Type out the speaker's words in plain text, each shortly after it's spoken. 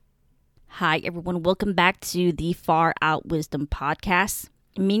Hi, everyone. Welcome back to the Far Out Wisdom podcast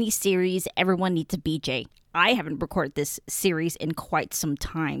mini-series, Everyone Needs a BJ. I haven't recorded this series in quite some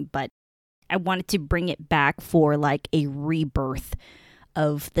time, but I wanted to bring it back for like a rebirth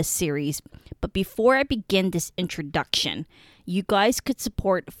of the series. But before I begin this introduction, you guys could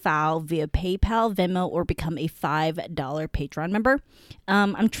support FOW via PayPal, Venmo, or become a $5 Patreon member.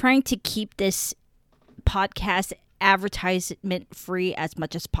 I'm trying to keep this podcast advertisement free as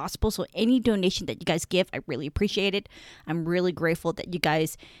much as possible, so any donation that you guys give, I really appreciate it. I'm really grateful that you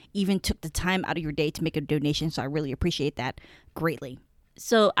guys even took the time out of your day to make a donation, so I really appreciate that greatly.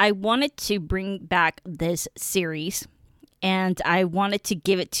 So I wanted to bring back this series, and I wanted to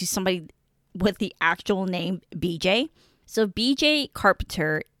give it to somebody with the actual name BJ. So BJ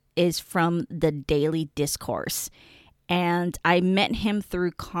Carpenter is from the Daily Discourse, and I met him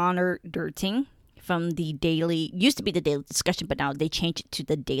through Connor Durting from the Daily, used to be the Daily Discussion, but now they changed it to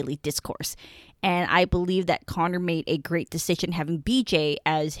the Daily Discourse. And I believe that Connor made a great decision having BJ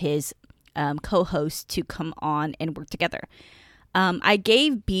as his co-host to come on and work together. I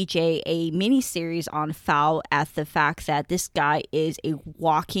gave BJ a mini-series on FOW at the fact that this guy is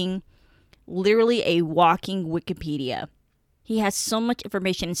literally a walking Wikipedia. He has so much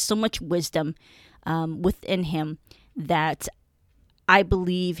information, so much wisdom within him that I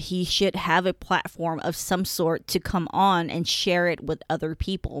believe he should have a platform of some sort to come on and share it with other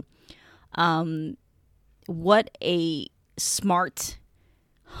people. What a smart,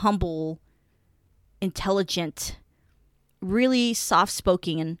 humble, intelligent, really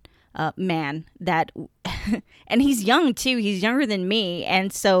soft-spoken man that, and he's young too. He's younger than me.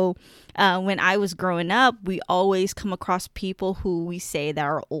 And so when I was growing up, we always come across people who we say that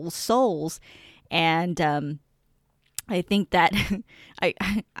are old souls. And I think that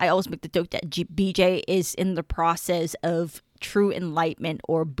I always make the joke that BJ is in the process of true enlightenment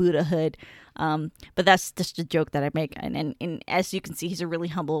or Buddhahood. But that's just a joke that I make. And as you can see, he's a really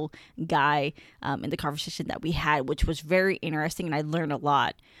humble guy in the conversation that we had, which was very interesting, and I learned a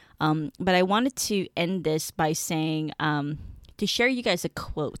lot. But I wanted to end this by saying, to share you guys a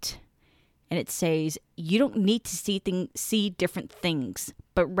quote. And it says, "You don't need to see different things,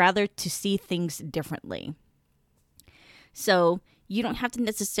 but rather to see things differently." So you don't have to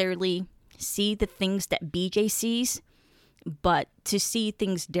necessarily see the things that BJ sees, but to see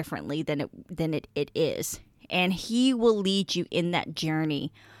things differently than it is. And he will lead you in that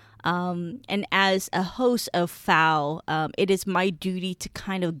journey. And as a host of FOW, it is my duty to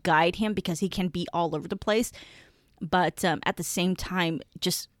kind of guide him because he can be all over the place. But at the same time,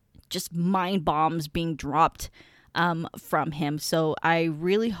 just mind bombs being dropped from him. So I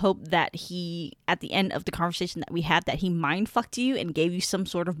really hope that he, at the end of the conversation that we had, that he mind fucked you and gave you some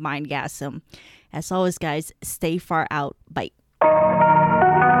sort of mind gasm. As always, guys, stay far out. Bye.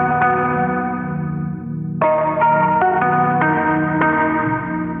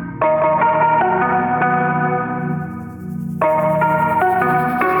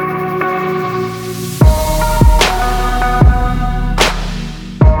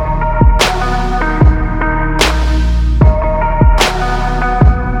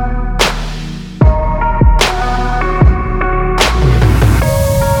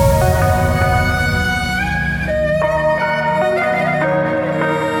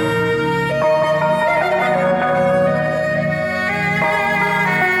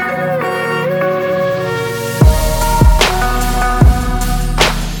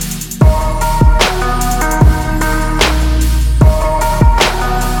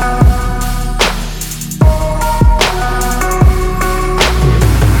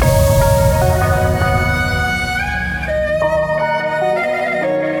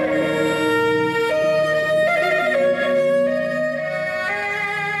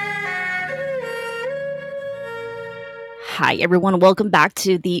 Hi, everyone. Welcome back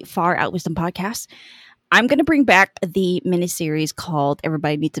to the Far Out Wisdom podcast. I'm going to bring back the miniseries called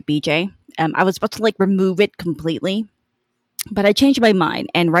Everybody Needs a BJ. I was about to remove it completely, but I changed my mind.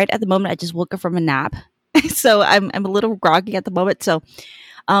 And right at the moment, I just woke up from a nap. So I'm a little groggy at the moment. So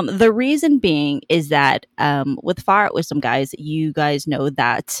the reason being is that with Far Out Wisdom, guys, you guys know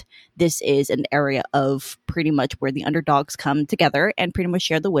that this is an area of pretty much where the underdogs come together and pretty much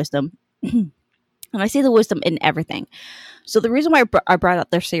share the wisdom. And I see the wisdom in everything. So the reason why I brought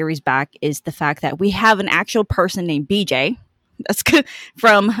out their series back is the fact that we have an actual person named BJ. That's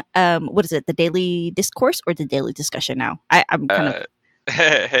from, what is it, the Daily Discourse or the Daily Discussion now? I'm kind of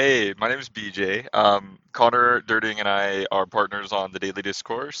Hey, my name is BJ. Connor Durding and I are partners on the Daily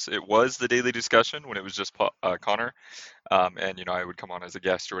Discourse. It was the Daily Discussion when it was just Connor, and I would come on as a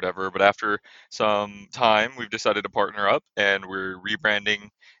guest or whatever. But after some time, we've decided to partner up, and we're rebranding,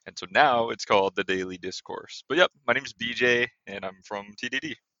 and so now it's called the Daily Discourse. But yep, my name is BJ, and I'm from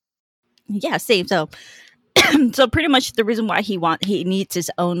TDD. Yeah, same. So, so pretty much the reason why he needs his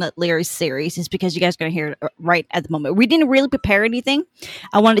own lyrics series is because you guys are gonna hear it right at the moment. We didn't really prepare anything.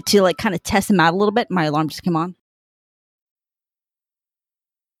 I wanted to like kind of test him out a little bit. My alarm just came on.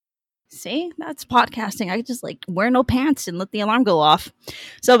 See, that's podcasting. I just like wear no pants and let the alarm go off.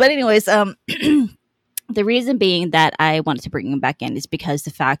 So, but anyways, the reason being that I wanted to bring him back in is because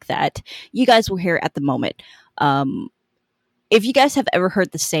the fact that you guys were here at the moment. Um, if you guys have ever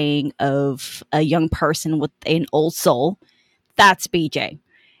heard the saying of a young person with an old soul, that's BJ.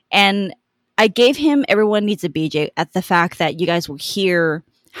 And I gave him Everyone Needs a BJ at the fact that you guys will hear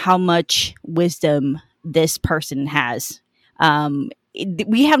how much wisdom this person has.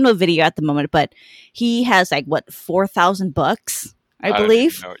 We have no video at the moment, but he has like what 4,000 books, I I don't even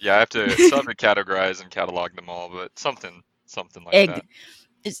believe. know. Yeah, I have to still have to categorize and catalog them all, but something like that.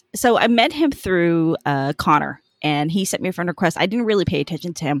 So I met him through Connor, and he sent me a friend request. I didn't really pay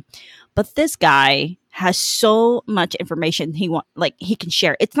attention to him, but this guy has so much information he can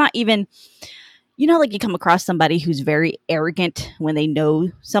share. It's not even like you come across somebody who's very arrogant when they know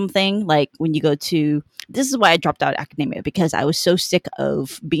something. Like when you go to this is why I dropped out of academia, because I was so sick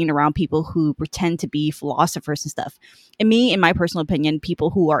of being around people who pretend to be philosophers and stuff. And me, in my personal opinion, people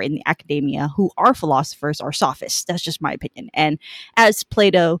who are in the academia who are philosophers are sophists. That's just my opinion. And as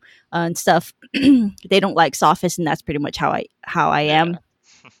Plato and stuff, they don't like sophists, and that's pretty much how I Yeah. am.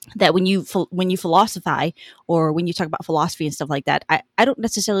 That when you philosophize, or when you talk about philosophy and stuff like that, I don't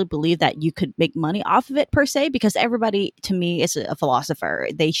necessarily believe that you could make money off of it per se, because everybody to me is a philosopher.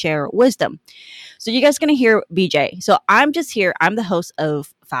 They share wisdom. So you guys gonna hear BJ. So I'm just here. I'm the host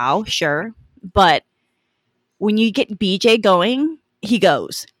of Foul, sure, but when you get BJ going, he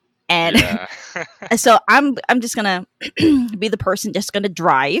goes. And Yeah. so I'm just gonna be the person just gonna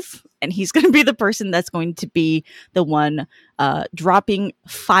drive, and he's gonna be the person that's going to be the one dropping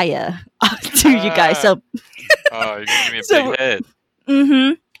fire to you guys. Ah, So oh, you're gonna give me a big so head.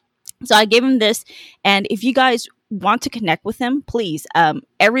 mm-hmm. So I gave him this, and if you guys want to connect with him, please.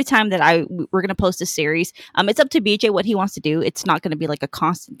 Every time that we're gonna post a series, it's up to BJ what he wants to do. It's not gonna be like a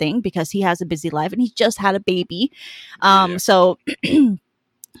constant thing because he has a busy life and he's just had a baby. Yeah. So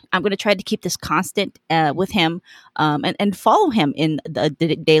I'm going to try to keep this constant with him, and follow him in the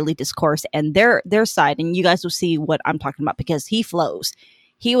daily discourse and their side, and you guys will see what I'm talking about because he flows.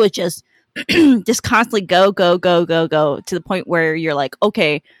 He would just just constantly go go go go go to the point where you're like,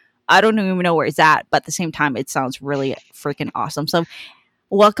 okay, I don't even know where it's at, but at the same time, it sounds really freaking awesome. So,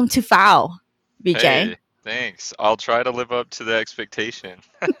 welcome to Foul, BJ. Hey, thanks. I'll try to live up to the expectation.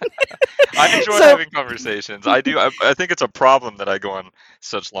 I enjoy So, having conversations. I do. I think it's a problem that I go on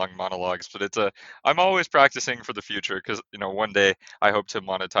such long monologues, but I'm always practicing for the future because, one day I hope to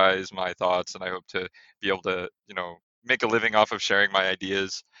monetize my thoughts and I hope to be able to, make a living off of sharing my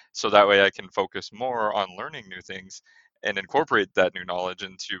ideas so that way I can focus more on learning new things and incorporate that new knowledge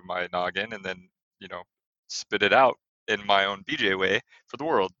into my noggin and then, you know, spit it out in my own BJ way for the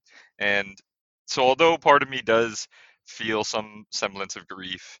world. And so although part of me does feel some semblance of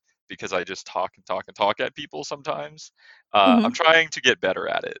grief because I just talk and talk and talk at people sometimes. I'm mhm. trying to get better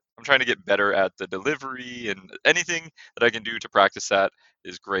at it. I'm trying to get better at the delivery, and anything that I can do to practice that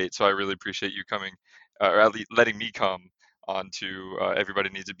is great. So I really appreciate you coming, or at least letting me come on to Everybody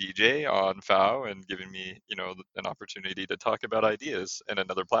Needs a BJ on FOW and giving me, an opportunity to talk about ideas in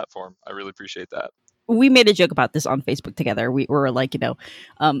another platform. I really appreciate that. We made a joke about this on Facebook together. We were like,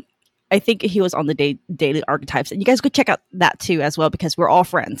 um, I think he was on the daily archetypes, and you guys could check out that too as well because we're all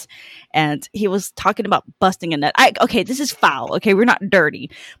friends. And he was talking about busting a nut. Okay, this is foul. Okay, we're not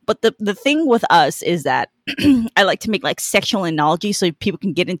dirty, but the thing with us is that I like to make like sexual analogies so people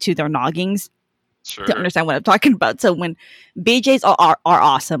can get into their noggins to Sure. understand what I'm talking about. So when BJ's are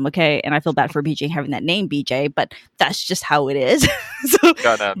awesome, okay, and I feel bad for BJ having that name BJ, but that's just how it is. So,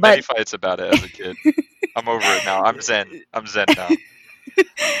 Got many but fights about it as a kid. I'm over it now. I'm zen. I'm zen now.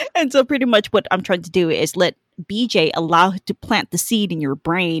 and so pretty much what I'm trying to do is let BJ allow to plant the seed in your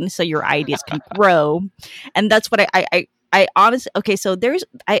brain so your ideas can grow. And that's what I honestly, okay, so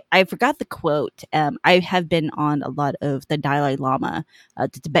I forgot the quote. I have been on a lot of the Dalai Lama,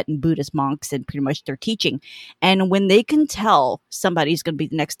 the Tibetan Buddhist monks, and pretty much their teaching. And when they can tell somebody's going to be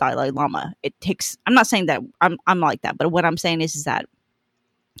the next Dalai Lama, it takes, I'm not saying that I'm like that, but what I'm saying is that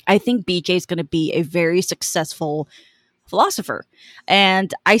I think BJ is going to be a very successful philosopher.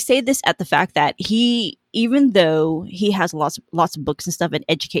 And I say this at the fact that he, even though he has lots of books and stuff and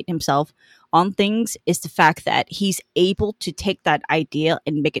educate himself on things, is the fact that he's able to take that idea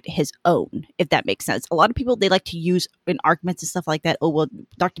and make it his own, if that makes sense. A lot of people, they like to use in arguments and stuff like that, oh well,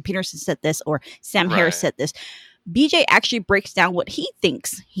 Dr. Peterson said this or Sam Harris Right. said this. BJ actually breaks down what he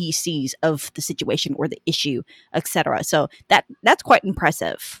thinks he sees of the situation or the issue, etc. So that's quite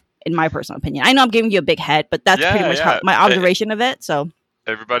impressive in my personal opinion. I know I'm giving you a big head, but that's pretty Yeah, much how yeah. my observation of it. So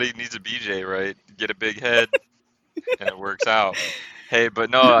Everybody needs a BJ, right? Get a big head and it works out. Hey,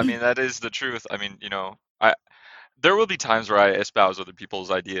 but no, I mean that is the truth. I mean, I there will be times where I espouse other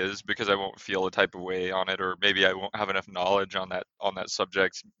people's ideas because I won't feel a type of way on it, or maybe I won't have enough knowledge on that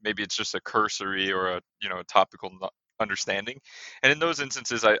subject. Maybe it's just a cursory or a topical understanding. And in those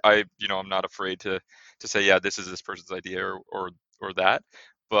instances, I'm not afraid to say, yeah, this is this person's idea or that.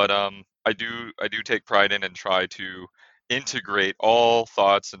 But I do take pride in and try to integrate all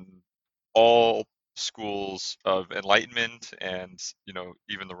thoughts and all schools of enlightenment and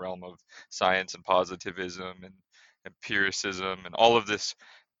even the realm of science and positivism and empiricism and all of this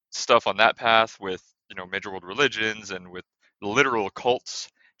stuff on that path with major world religions and with literal cults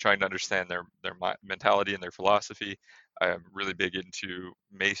trying to understand their mentality and their philosophy. I am really big into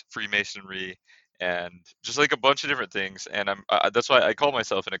Freemasonry and just like a bunch of different things, and that's why I call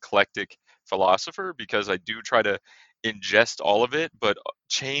myself an eclectic philosopher, because I do try to ingest all of it but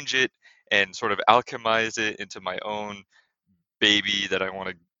change it and sort of alchemize it into my own baby that I want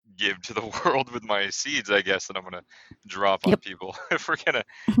to give to the world with my seeds, I guess, that I'm going to drop on yep. people if we're going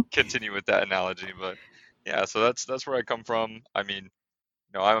to continue with that analogy. But yeah, so that's where I come from. I mean,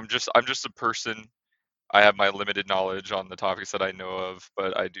 I'm just a person. I have my limited knowledge on the topics that I know of,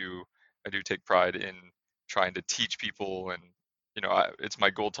 but I do take pride in trying to teach people, and it's my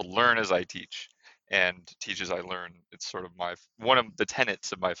goal to learn as I teach and teach as I learn. It's sort of my one of the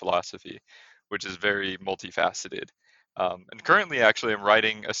tenets of my philosophy, which is very multifaceted. And currently, actually, I'm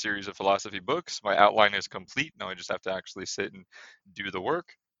writing a series of philosophy books. My outline is complete. Now I just have to actually sit and do the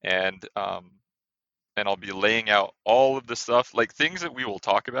work. And I'll be laying out all of the stuff, like things that we will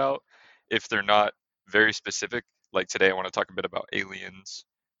talk about if they're not very specific. Like today, I want to talk a bit about aliens,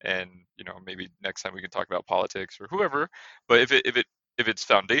 and maybe next time we can talk about politics or whoever. But if it's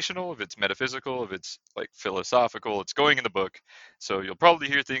foundational, if it's metaphysical, if it's like philosophical, it's going in the book. So you'll probably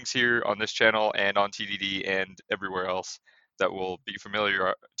hear things here on this channel and on TDD and everywhere else that will be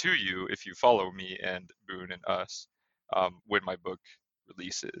familiar to you if you follow me and Boone and us when my book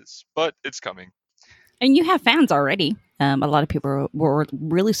releases. But it's coming. And you have fans already. A lot of people were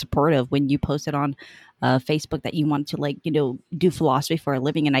really supportive when you posted on Facebook that you wanted to, like, do philosophy for a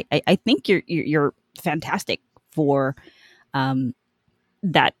living, and I think you're fantastic for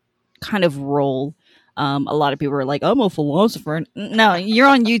that kind of role. A lot of people are like, I'm a philosopher. No, you're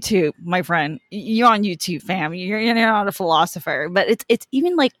on YouTube, my friend. You're on YouTube, fam. You're not a philosopher. But it's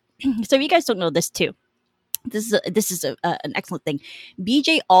even like, so if you guys don't know this too, this is an excellent thing.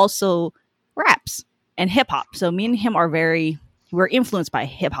 BJ also raps and hip hop. So me and him we're influenced by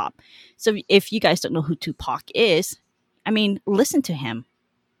hip hop. So if you guys don't know who Tupac is, I mean, listen to him.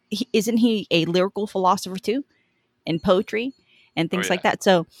 Isn't he a lyrical philosopher too, in poetry and Oh things like yeah. that?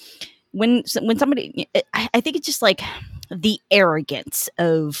 So when somebody, I think it's just like the arrogance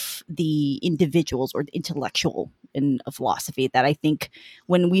of the individuals or the intellectual in a philosophy that I think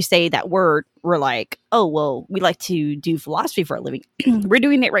when we say that word, we're like, oh well, we like to do philosophy for a living. We're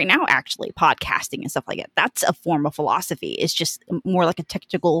doing it right now, actually, podcasting and stuff like that. That's a form of philosophy. It's just more like a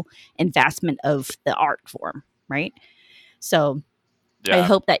technical advancement of the art form, right? So I Yeah.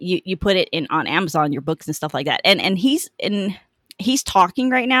 hope that you put it in on Amazon, your books and stuff like that. And he's talking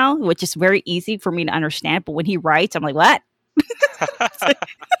right now, which is very easy for me to understand. But when he writes, I'm like, what?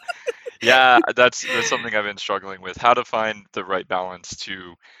 Yeah, that's something I've been struggling with. How to find the right balance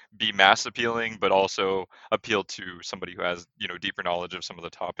to be mass appealing, but also appeal to somebody who has, deeper knowledge of some of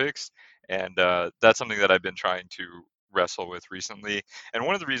the topics. And that's something that I've been trying to wrestle with recently. And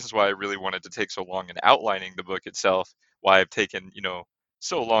one of the reasons why I really wanted to take so long in outlining the book itself, why I've taken,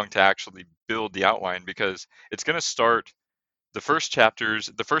 so long to actually build the outline, because it's going to start the first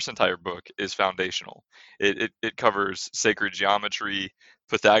entire book is foundational. It covers sacred geometry,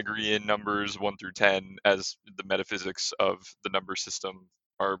 Pythagorean numbers 1 through 10, as the metaphysics of the number system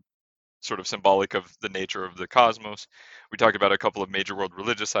are sort of symbolic of the nature of the cosmos. We talk about a couple of major world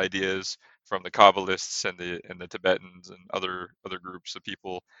religious ideas from the Kabbalists and the Tibetans and other groups of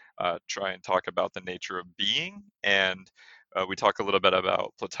people. Try and talk about the nature of being, and we talk a little bit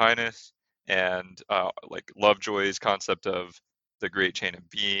about Plotinus and like Lovejoy's concept of the great chain of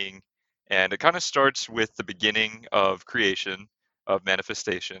being, And it kind of starts with the beginning of creation, of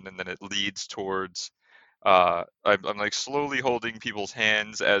manifestation, and then it leads towards I'm like slowly holding people's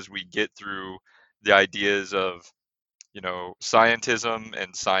hands as we get through the ideas of, scientism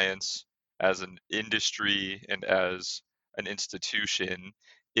and science as an industry and as an institution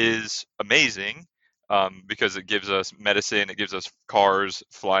is amazing, because it gives us medicine, it gives us cars,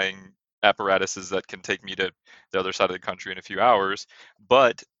 flying apparatuses that can take me to the other side of the country in a few hours.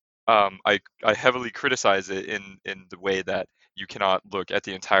 But I heavily criticize it in the way that you cannot look at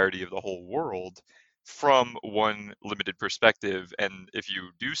the entirety of the whole world from one limited perspective. And if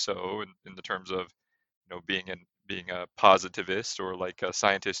you do so in the terms of, being a positivist or like a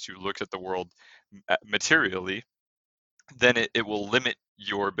scientist who looks at the world materially, then it will limit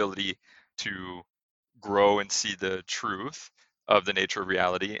your ability to grow and see the truth of the nature of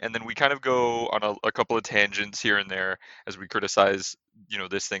reality. And then we kind of go on a couple of tangents here and there as we criticize,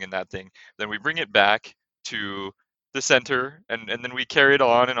 this thing and that thing. Then we bring it back to the center, and then we carry it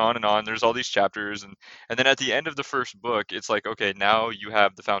on and on and on. There's all these chapters, and then at the end of the first book, it's like, okay, now you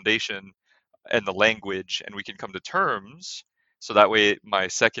have the foundation and the language, and we can come to terms. So that way my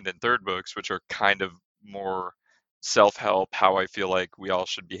second and third books, which are kind of more self-help, how I feel like we all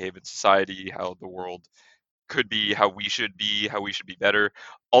should behave in society, how the world could be, how we should be, how we should be better,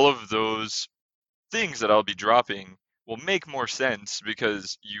 all of those things that I'll be dropping will make more sense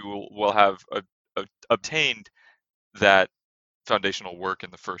because you will have obtained that foundational work in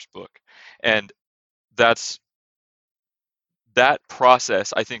the first book. And that's that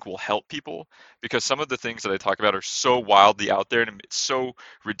process, I think, will help people, because some of the things that I talk about are so wildly out there and it's so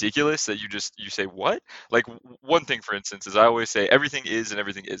ridiculous that you say, what? Like, one thing, for instance, is I always say everything is and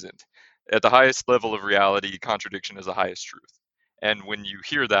everything isn't. At the highest level of reality, contradiction is the highest truth. And when you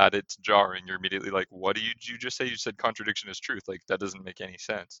hear that, it's jarring. You're immediately like, what did you just say? You said contradiction is truth. Like, that doesn't make any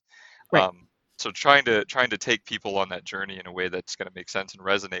sense. Right. So trying to take people on that journey in a way that's going to make sense and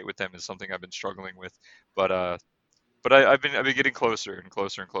resonate with them is something I've been struggling with. But I've been getting closer and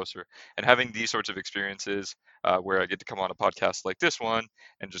closer and closer, and having these sorts of experiences, where I get to come on a podcast like this one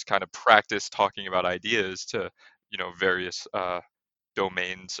and just kind of practice talking about ideas to, various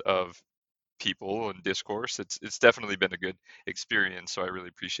domains of people and discourse. It's definitely been a good experience, so I really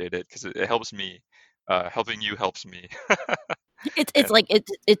appreciate it because it helps me. Helping you helps me. It's And like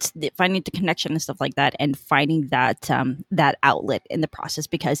finding the connection and stuff like that, and finding that outlet in the process.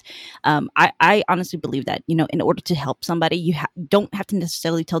 Because I honestly believe that, in order to help somebody, you don't have to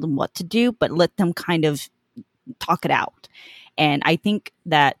necessarily tell them what to do, but let them kind of talk it out. And I think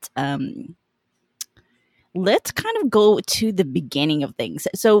that let's kind of go to the beginning of things.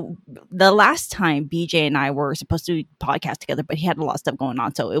 So the last time BJ and I were supposed to podcast together, but he had a lot of stuff going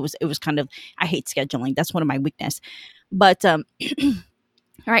on, so it was kind of, I hate scheduling. That's one of my weakness. But all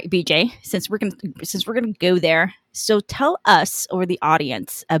right, BJ, since we're gonna go there, so tell us or the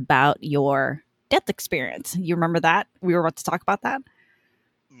audience about your death experience. You remember that we were about to talk about that?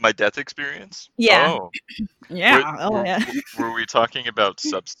 my death experience. Yeah, Oh, were, yeah, oh were, yeah, were we talking about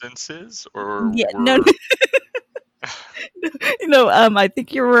substances or yeah. No, were? I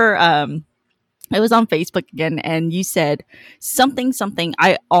think you were. It was on Facebook again, and you said something something.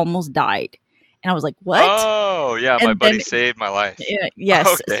 I almost died, and I was like, "What?" Oh, yeah, my And then buddy saved my life. yeah, yes.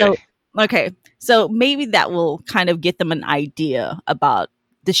 Okay. So okay. So maybe that will kind of get them an idea about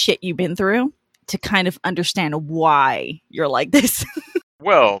the shit you've been through, to kind of understand why you're like this.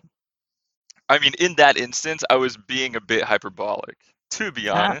 Well, I mean, in that instance, I was being a bit hyperbolic, to be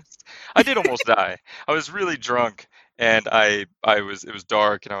Ah. honest. I did almost die. I was really drunk, and it was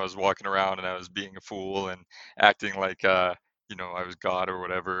dark, and I was walking around, and I was being a fool and acting like, I was God or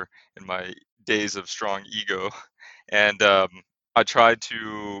whatever in my days of strong ego. And I tried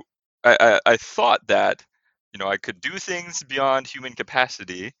to, I thought that, I could do things beyond human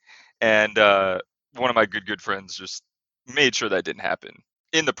capacity, and one of my good friends just made sure that didn't happen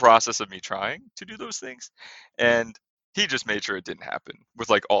in the process of me trying to do those things, and he just made sure it didn't happen with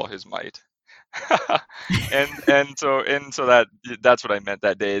like all his might. And so that's what I meant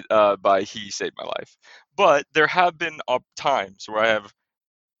that day, by he saved my life. But there have been times where I have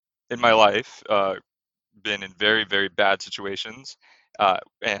in my life, been in very, very bad situations,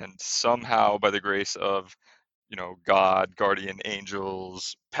 and somehow by the grace of, God, guardian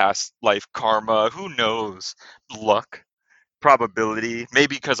angels, past life karma, who knows, luck, probability,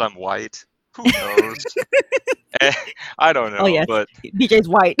 maybe because I'm white, who knows. Eh, I don't Oh know, yes, but BJ's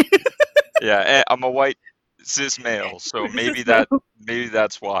white. yeah, I'm a white cis male, so This is maybe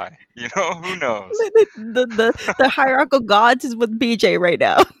that's why. Who knows? the hierarchical gods is with BJ right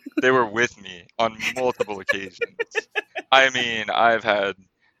now. They were with me on multiple occasions. I mean, I've had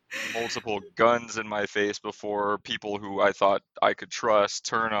multiple guns in my face before, people who I thought I could trust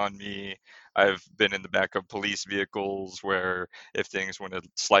turn on me. I've been in the back of police vehicles where if things went a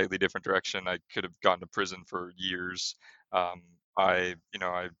slightly different direction, I could have gone to prison for years. I've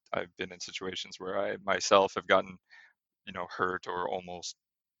been in situations where I myself have gotten, hurt or almost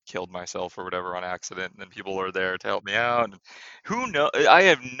killed myself or whatever on accident, and then people are there to help me out. And who know? I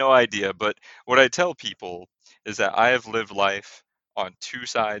have no idea, but what I tell people is that I have lived life on two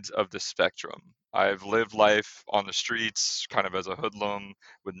sides of the spectrum. I've lived life on the streets, kind of as a hoodlum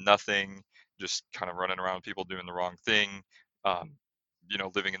with nothing, just kind of running around with people doing the wrong thing, um,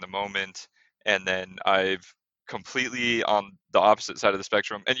 living in the moment. And then I've completely on the opposite side of the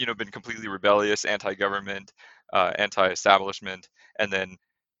spectrum, and been completely rebellious, anti-government, anti-establishment, and then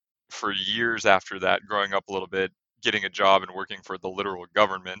for years after that, growing up a little bit, getting a job and working for the literal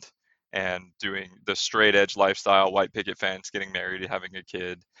government and doing the straight edge lifestyle, white picket fence, getting married, having a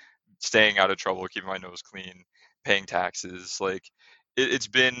kid, staying out of trouble, keeping my nose clean, paying taxes. Like it's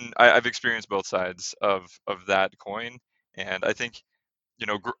been, I've experienced both sides of that coin, and I think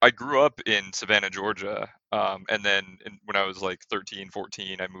I grew up in Savannah, Georgia, and then when I was like 13,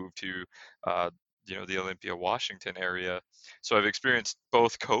 14, I moved to, uh, the Olympia, Washington area. So I've experienced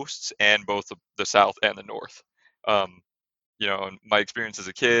both coasts and both the South and the North. Um, and my experience as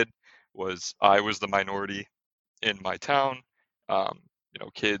a kid was I was the minority in my town. Um,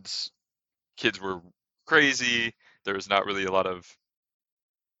 kids were crazy. There was not really a lot of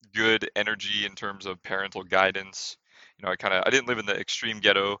good energy in terms of parental guidance. I didn't live in the extreme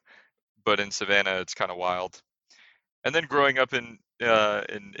ghetto, but in Savannah, it's kind of wild. And then growing up in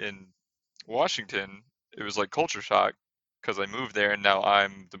Washington, it was like culture shock because I moved there and now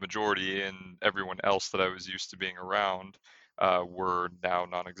I'm the majority, and everyone else that I was used to being around were now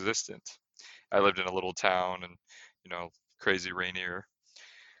non-existent. I lived in a little town, and you know, crazy Rainier,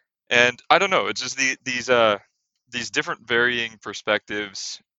 and I don't know. It's just these different varying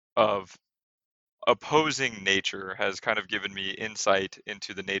perspectives of opposing nature has kind of given me insight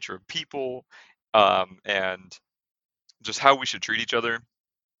into the nature of people, and just how we should treat each other,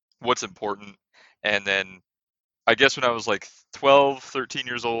 what's important. And then I guess when I was like 12, 13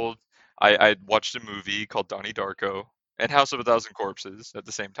 years old, I watched a movie called Donnie Darko and House of a Thousand Corpses at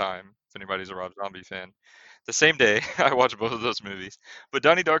the same time, if anybody's a Rob Zombie fan. The same day, I watched both of those movies. But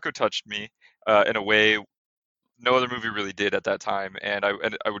Donnie Darko touched me in a way no other movie really did at that time. And I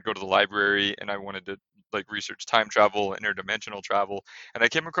would go to the library and I wanted to like research time travel, interdimensional travel, and I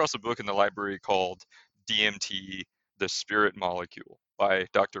came across a book in the library called DMT: The Spirit Molecule by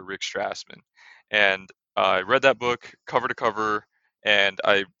Dr. Rick Strassman. And I read that book cover to cover, and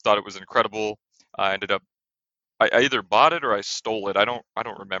I thought it was incredible. I ended up I either bought it or I stole it. I don't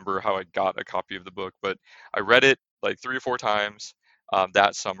remember how I got a copy of the book, but I read it like 3 or 4 times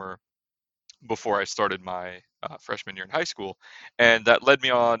that summer before I started my freshman year in high school, and that led me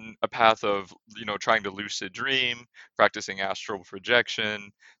on a path of trying to lucid dream, practicing astral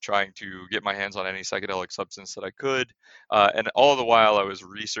projection, trying to get my hands on any psychedelic substance that I could, and all the while I was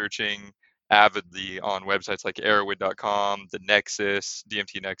researching avidly on websites like Erowid.com, the Nexus,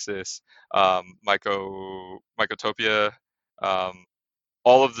 DMT Nexus, Mycotopia. Um,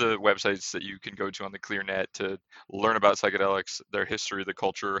 all of the websites that you can go to on the ClearNet to learn about psychedelics, their history, the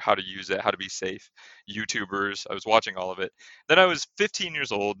culture, how to use it, how to be safe, YouTubers. I was watching all of it. Then I was 15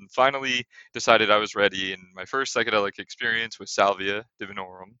 years old and finally decided I was ready. And my first psychedelic experience was Salvia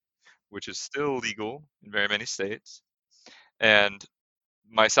divinorum, which is still legal in very many states. And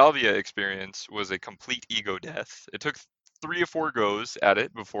my salvia experience was a complete ego death. It took 3 or 4 goes at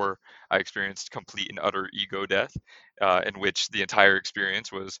it before I experienced complete and utter ego death, in which the entire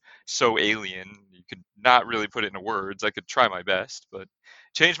experience was so alien you could not really put it into words. I could try my best, but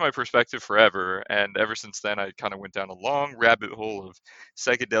changed my perspective forever. And ever since then, I kind of went down a long rabbit hole of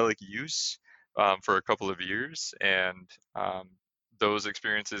psychedelic use for a couple of years, and those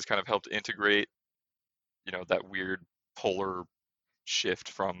experiences kind of helped integrate, that weird polar shift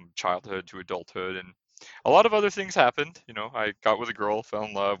from childhood to adulthood, and a lot of other things happened. I got with a girl, fell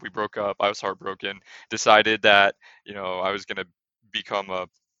in love, we broke up, I was heartbroken, decided that I was going to become a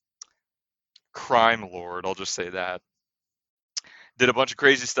crime lord, I'll just say that. Did a bunch of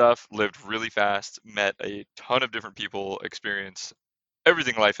crazy stuff, lived really fast, met a ton of different people, experienced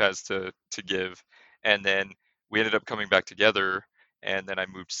everything life has to give, and then we ended up coming back together, and then I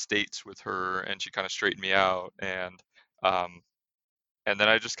moved states with her and she kind of straightened me out, um, and then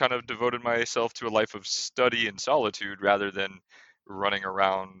I just kind of devoted myself to a life of study and solitude rather than running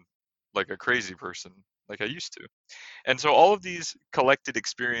around like a crazy person like I used to. And so all of these collected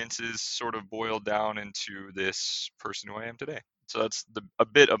experiences sort of boiled down into this person who I am today. So that's a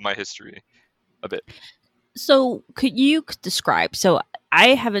bit of my history, a bit. So, could you describe? So,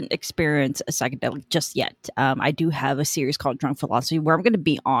 I haven't experienced a psychedelic just yet. I do have a series called Drunk Philosophy where I'm going to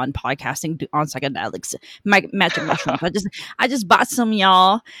be on podcasting on psychedelics, magic mushrooms. I just bought some,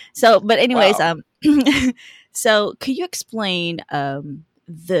 y'all. So, but anyways, Wow. so could you explain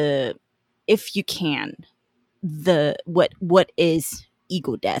the, if you can, the what is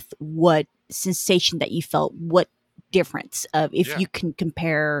ego death? What sensation that you felt? What difference of, if Yeah. you can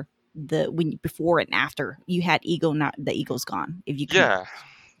compare the, when before and after you had ego, not the ego's gone, if you can. Yeah.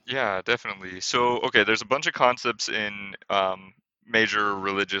 Yeah, definitely. So, okay, there's a bunch of concepts in major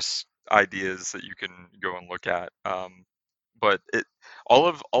religious ideas that you can go and look at. But all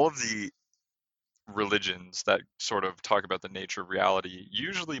of the religions that sort of talk about the nature of reality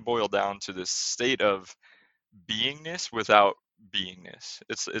usually boil down to this state of beingness without beingness.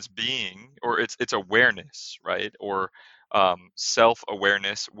 It's being, or it's awareness, right? Or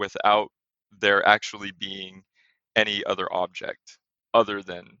self-awareness without there actually being any other object other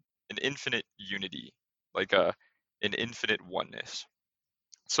than an infinite unity, like an infinite oneness.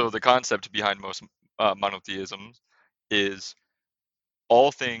 So the concept behind most monotheisms is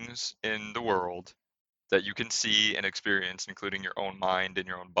all things in the world that you can see and experience, including your own mind and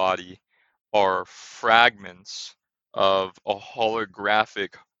your own body, are fragments of a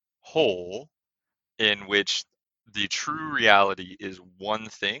holographic whole in which the true reality is one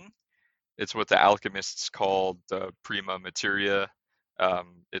thing. It's what the alchemists called the prima materia.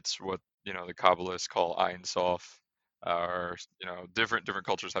 It's what the Kabbalists call Ein Sof, or different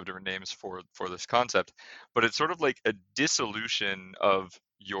cultures have different names for this concept. But it's sort of like a dissolution of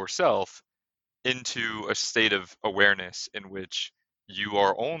yourself into a state of awareness in which you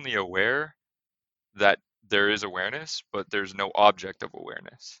are only aware that there is awareness, but there's no object of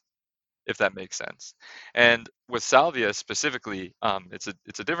awareness, if that makes sense. And with salvia specifically, it's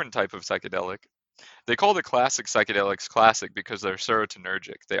a different type of psychedelic. They call the classic psychedelics classic because they're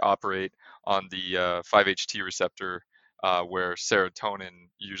serotonergic. They operate on the 5-HT receptor, where serotonin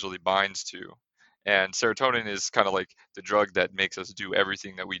usually binds to. And serotonin is kind of like the drug that makes us do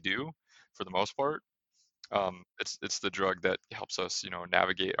everything that we do for the most part. It's the drug that helps us,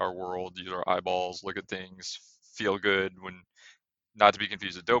 navigate our world, use our eyeballs, look at things, feel good, when not to be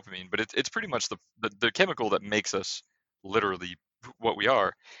confused with dopamine, but it's pretty much the chemical that makes us literally what we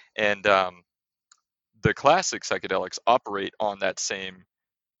are. And the classic psychedelics operate on that same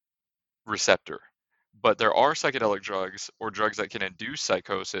receptor. But there are psychedelic drugs or drugs that can induce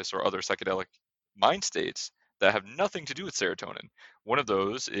psychosis or other psychedelic mind states that have nothing to do with serotonin. One of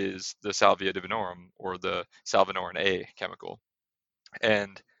those is the salvia divinorum, or the salvinorin A chemical.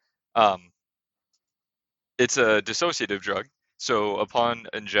 And um, it's a dissociative drug. So upon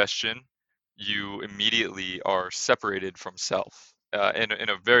ingestion, you immediately are separated from self, in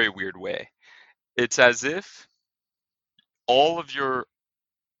a very weird way. It's as if all of your.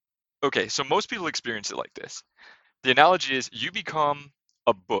 Okay, so most people experience it like this. The analogy is you become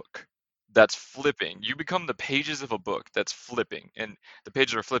a book that's flipping. You become the pages of a book that's flipping, and the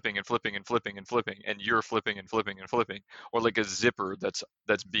pages are flipping and flipping and flipping and flipping, and you're flipping and flipping and flipping, or like a zipper that's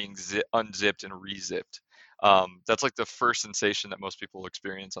being unzipped and rezipped. That's like the first sensation that most people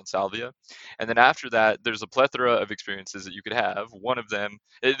experience on salvia, and then after that, there's a plethora of experiences that you could have. One of them,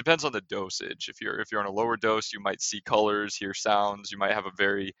 it depends on the dosage. If you're on a lower dose, you might see colors, hear sounds, you might have a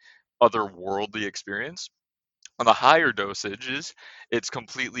very otherworldly experience. On the higher dosages, it's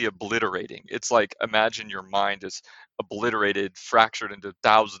completely obliterating. It's like, imagine your mind is obliterated, fractured into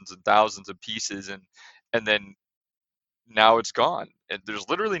thousands and thousands of pieces, and then now it's gone, and there's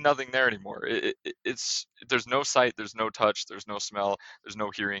literally nothing there anymore. It's there's no sight, there's no touch, there's no smell, there's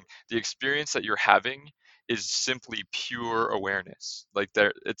no hearing. The experience that you're having is simply pure awareness. Like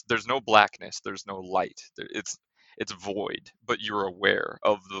there's no blackness, there's no light. It's void, but you're aware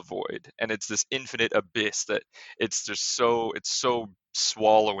of the void, and it's this infinite abyss that it's so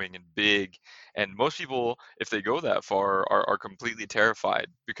swallowing and big. And most people, if they go that far, are completely terrified,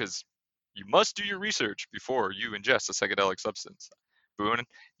 because you must do your research before you ingest a psychedelic substance. Boone,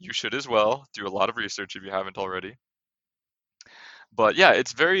 you should as well do a lot of research if you haven't already. But yeah,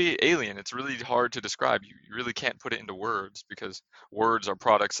 it's very alien. It's really hard to describe. You really can't put it into words, because words are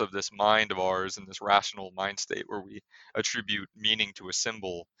products of this mind of ours and this rational mind state where we attribute meaning to a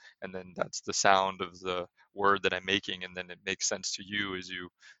symbol, and then that's the sound of the word that I'm making, and then it makes sense to you as you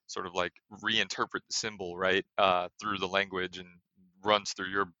sort of like reinterpret the symbol, right, through the language, and runs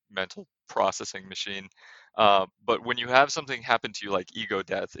through your mental processing machine. But when you have something happen to you like ego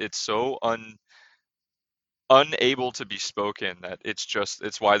death, it's so unable to be spoken, that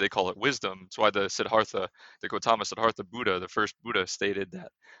it's why they call it wisdom. It's why the Gautama Siddhartha Buddha, the first Buddha, stated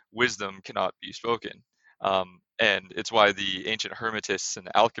that wisdom cannot be spoken. And it's why the ancient Hermetists and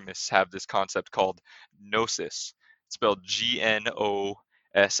alchemists have this concept called gnosis. It's spelled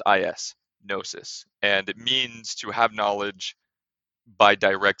Gnosis, gnosis, and it means to have knowledge by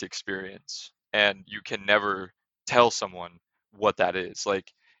direct experience, and you can never tell someone what that is.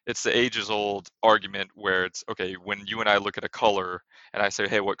 Like, it's the ages old argument where it's okay, when you and I look at a color and I say,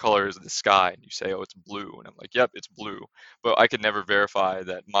 hey, what color is the sky? And you say, oh, it's blue. And I'm like, yep, it's blue. But I could never verify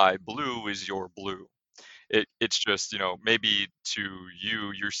that my blue is your blue. It's just, maybe to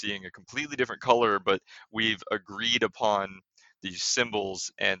you, you're seeing a completely different color, but we've agreed upon these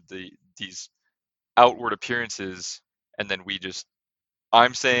symbols and these outward appearances, and then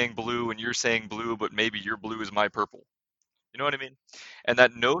I'm saying blue and you're saying blue, but maybe your blue is my purple. You know what I mean? And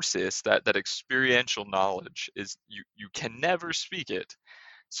that gnosis, that experiential knowledge, is you can never speak it.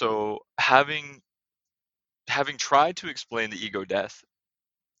 So having tried to explain the ego death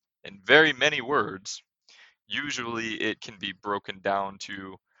in very many words, usually it can be broken down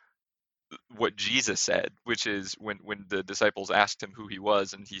to what Jesus said, which is when the disciples asked him who he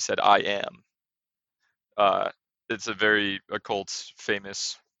was, and he said, "I am." Uh, it's a very occult,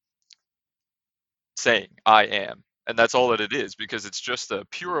 famous saying I am. And that's all that it is, because it's just a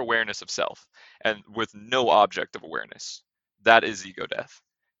pure awareness of self and with no object of awareness. That is ego death.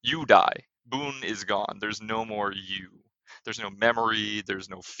 You die. Boon is gone. There's no more you. There's no memory. There's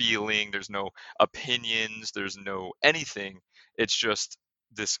no feeling. There's no opinions. There's no anything. It's just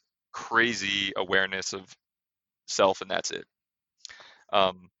this crazy awareness of self, and that's it.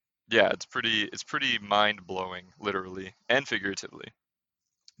 Um, yeah, it's pretty mind blowing, literally and figuratively.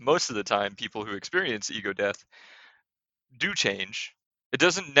 Most of the time, people who experience ego death do change. It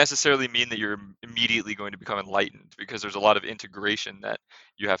doesn't necessarily mean that you're immediately going to become enlightened, because there's a lot of integration that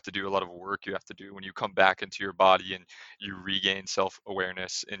you have to do, a lot of work you have to do when you come back into your body and you regain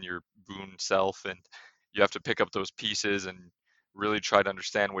self-awareness in your boon self, and you have to pick up those pieces and really try to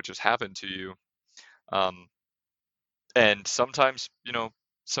understand what just happened to you. Um, and sometimes,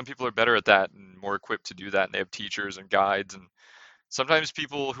 some people are better at that and more equipped to do that, and they have teachers and guides. And sometimes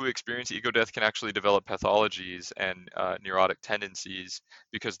people who experience ego death can actually develop pathologies and neurotic tendencies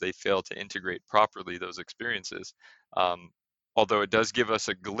because they fail to integrate properly those experiences. Um, Although it does give us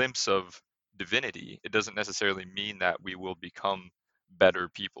a glimpse of divinity, it doesn't necessarily mean that we will become better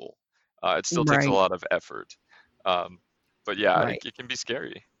people. It still takes a Right. lot of effort. Um, but yeah, it, Right. it can be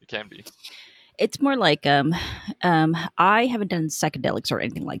scary. It can be. It's more like I haven't done psychedelics or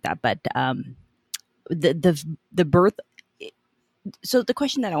anything like that, but the birth. So the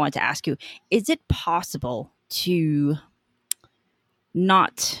question that I wanted to ask you, is it possible to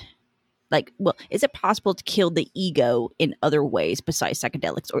not is it possible to kill the ego in other ways besides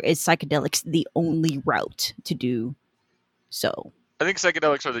psychedelics, or is psychedelics the only route to do so? I think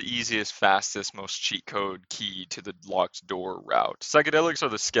psychedelics are the easiest, fastest, most cheat code key to the locked door route. Psychedelics are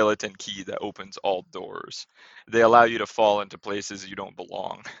the skeleton key that opens all doors. They allow you to fall into places you don't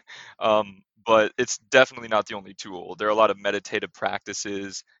belong. But it's definitely not the only tool. There are a lot of meditative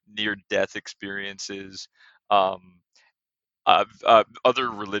practices, near death experiences, um,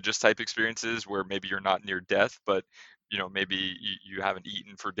 other religious type experiences where maybe you're not near death, but maybe you haven't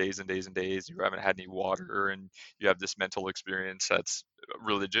eaten for days and days and days, you haven't had any water, and you have this mental experience that's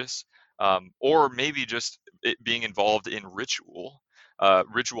religious. Or maybe just it being involved in ritual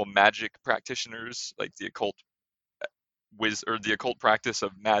magic practitioners, like the occult practice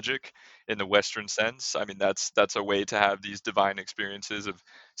of magic in the Western sense. I mean, that's a way to have these divine experiences of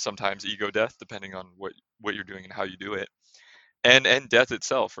sometimes ego death, depending on what you're doing and how you do it, and death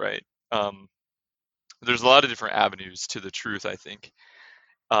itself, right? um there's a lot of different avenues to the truth, I think.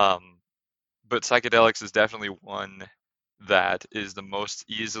 um but psychedelics is definitely one that is the most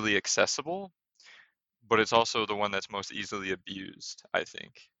easily accessible, but it's also the one that's most easily abused, I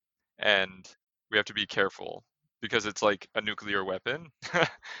think. And we have to be careful, because it's like a nuclear weapon.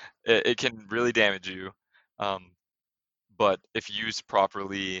 It can really damage you. um but if used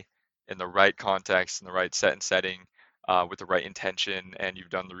properly, in the right context, in the right set and setting, with the right intention, and you've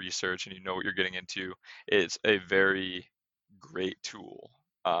done the research and you know what you're getting into, it's a very great tool.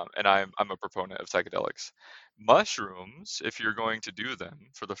 And I'm a proponent of psychedelics. Mushrooms, if you're going to do them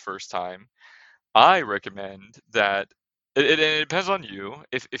for the first time, I recommend that it depends on you.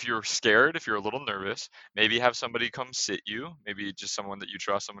 If you're scared, if you're a little nervous, maybe have somebody come sit you, maybe just someone that you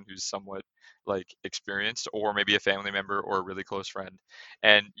trust, someone who's somewhat like experienced, or maybe a family member or a really close friend.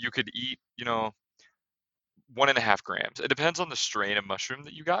 And you could eat, 1.5 grams. It depends on the strain of mushroom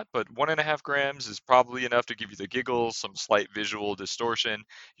that you got, but 1.5 grams is probably enough to give you the giggles, some slight visual distortion.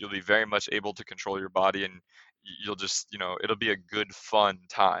 You'll be very much able to control your body, and you'll just, it'll be a good, fun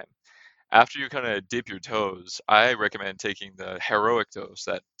time. After you kind of dip your toes, I recommend taking the heroic dose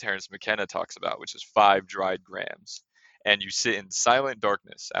that Terrence McKenna talks about, which is 5 dried grams. And you sit in silent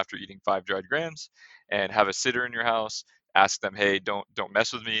darkness after eating 5 dried grams, and have a sitter in your house. Ask them, hey, don't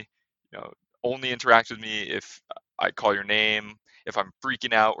mess with me. You know, only interact with me if I call your name. If I'm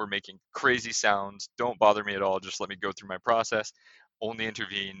freaking out or making crazy sounds, don't bother me at all. Just let me go through my process. Only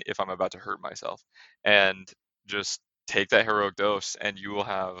intervene if I'm about to hurt myself. And just take that heroic dose, and you will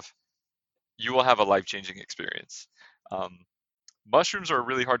have a life-changing experience. Um, Mushrooms are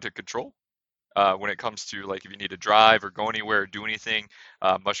really hard to control when it comes to, like, if you need to drive or go anywhere or do anything.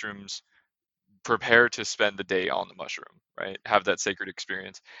 Mushrooms, prepare to spend the day on the mushroom, right? Have that sacred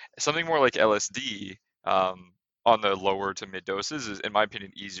experience. Something more like LSD, on the lower to mid doses, is, in my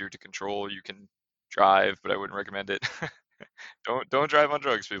opinion, easier to control. You can drive, but I wouldn't recommend it. Don't drive on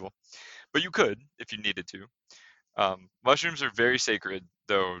drugs, people. But you could if you needed to. Mushrooms are very sacred,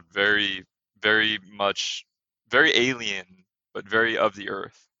 though very, very much, very alien, but very of the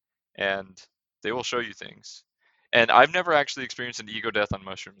earth, and they will show you things. And I've never actually experienced an ego death on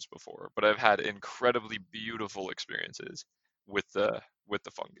mushrooms before, but I've had incredibly beautiful experiences with the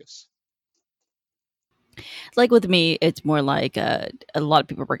fungus. Like with me, it's more like a lot of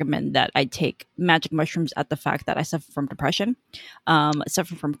people recommend that I take magic mushrooms at the fact that I suffer from depression,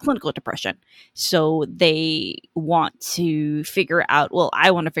 suffer from clinical depression. So they want to figure out, well,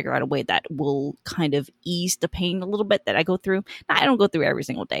 I want to figure out a way that will kind of ease the pain a little bit that I go through. Now, I don't go through every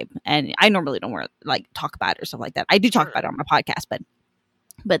single day, and I normally don't want to like talk about it or stuff like that. I do talk Sure. about it on my podcast, but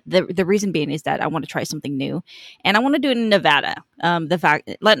the reason being is that I want to try something new, and I want to do it in Nevada. The fact,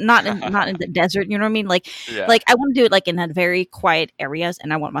 like, not in the desert, you know what I mean? Yeah. Like I want to do it like in a very quiet areas,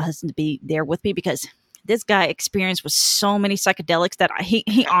 and I want my husband to be there with me because this guy experienced with so many psychedelics that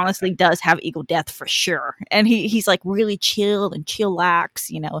he honestly does have ego death for sure, and he's like really chill and chillax,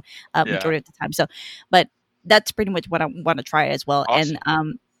 Yeah. majority of the time. So, but that's pretty much what I want to try as well. And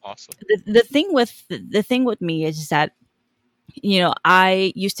Awesome. Awesome. the thing with me is that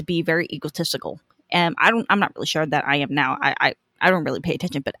I used to be very egotistical, and I'm not really sure that I am now. I don't really pay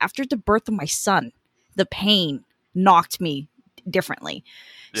attention, but after the birth of my son, the pain knocked me differently.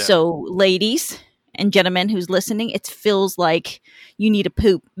 Yeah. So, ladies and gentlemen who's listening, it feels like you need to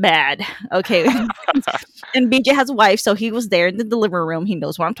poop bad. Okay. And BJ has a wife, so he was there in the delivery room. He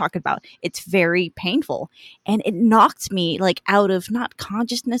knows what I'm talking about. It's very painful. And it knocked me like out of not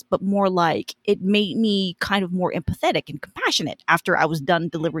consciousness, but more like it made me kind of more empathetic and compassionate after I was done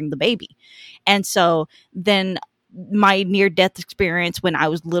delivering the baby. And so then my near death experience when I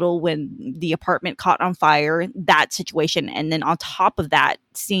was little, when the apartment caught on fire, that situation. And then on top of that,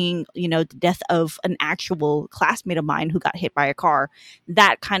 seeing, the death of an actual classmate of mine who got hit by a car,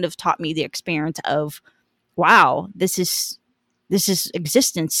 that kind of taught me the experience of, wow, this is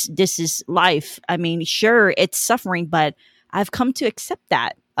existence. This is life. I mean, sure, it's suffering, but I've come to accept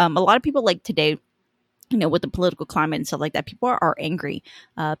that. A lot of people like today, with the political climate and stuff like that, people are angry.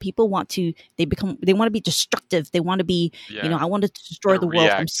 People they want to be destructive. They want to be, Yeah. I want to destroy They're the world.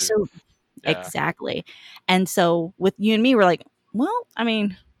 I'm reactive. so Yeah. exactly. And so with you and me, we're like, well, I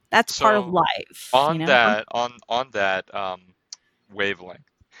mean, that's part of So life, on that on that wavelength,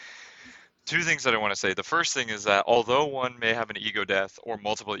 two things that I want to say. The first thing is that although one may have an ego death or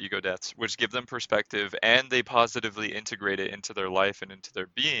multiple ego deaths, which give them perspective and they positively integrate it into their life and into their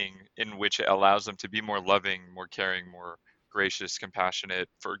being, in which it allows them to be more loving, more caring, more gracious, compassionate,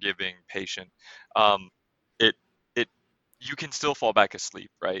 forgiving, patient, um, it it you can still fall back asleep,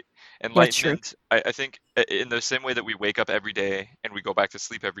 right? That's true. Enlightenment, I think, in the same way that we wake up every day and we go back to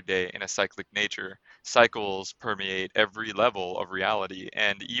sleep every day in a cyclic nature, cycles permeate every level of reality.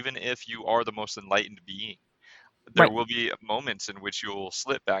 And even if you are the most enlightened being, there Right. will be moments in which you'll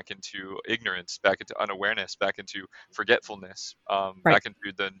slip back into ignorance, back into unawareness, back into forgetfulness, Right. back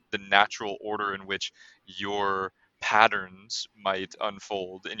into the natural order in which your patterns might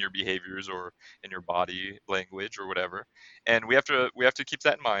unfold in your behaviors or in your body language or whatever. And we have to keep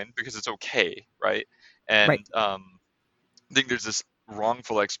that in mind because it's okay, right? Right. And I think there's this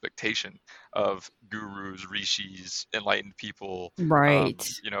wrongful expectation of gurus, rishis, enlightened people, Right.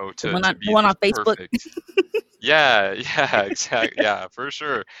 The to one to on the be one these on Facebook. perfect. Yeah, yeah, exactly. Yeah, for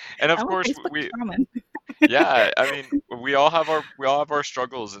sure. And of I'm on course, Facebook we, comment. yeah, I mean, we all have our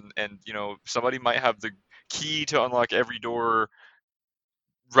struggles, and somebody might have the key to unlock every door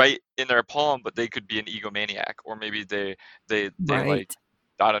right in their palm, but they could be an egomaniac, or maybe they like, Right.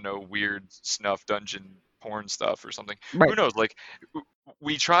 I don't know, weird snuff dungeon porn stuff or something. Who Right. knows? Like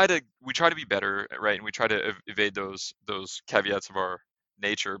we try to be better, right? And we try to evade those caveats of our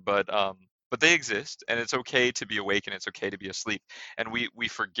nature, but they exist, and it's okay to be awake and it's okay to be asleep. And we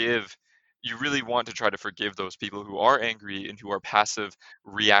forgive. You really want to try to forgive those people who are angry and who are passive,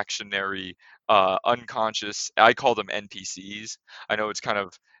 reactionary, unconscious. I call them NPCs. I know it's kind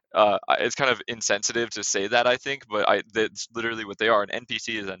of insensitive to say that, I think, but that's literally what they are. An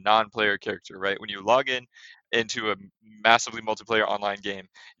NPC is a non-player character, right? When you log in into a massively multiplayer online game,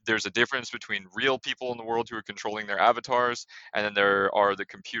 there's a difference between real people in the world who are controlling their avatars, and then there are the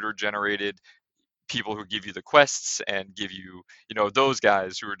computer generated people who give you the quests and give you, those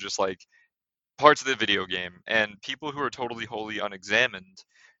guys who are just like parts of the video game, and people who are totally wholly unexamined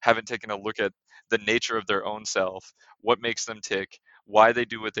haven't taken a look at the nature of their own self, what makes them tick, why they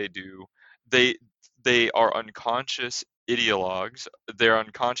do what they do. They they are unconscious ideologues, they're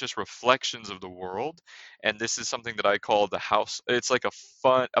unconscious reflections of the world. And this is something that I call the house. It's like a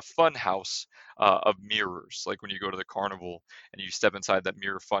fun house of mirrors, like when you go to the carnival and you step inside that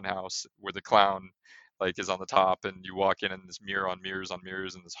mirror fun house where the clown like is on the top, and you walk in and this mirror on mirrors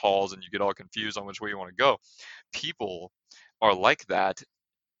and this halls, and you get all confused on which way you want to go. People are like that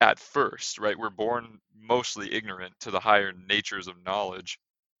at first, right? We're born mostly ignorant to the higher natures of knowledge.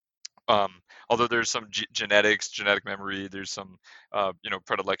 um, Although there's some genetics, genetic memory, there's some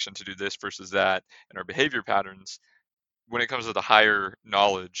predilection to do this versus that in our behavior patterns. When it comes to the higher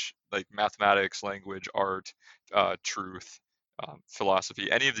knowledge, like mathematics, language, art, truth,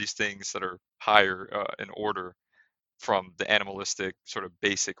 philosophy, any of these things that are higher in order from the animalistic sort of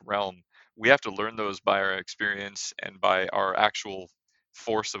basic realm, we have to learn those by our experience and by our actual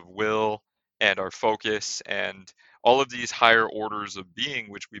force of will and our focus and all of these higher orders of being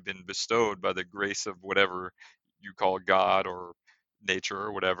which we've been bestowed by the grace of whatever you call God or nature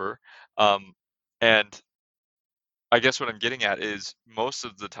or whatever. And I guess what I'm getting at is most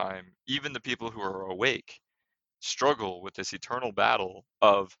of the time, even the people who are awake struggle with this eternal battle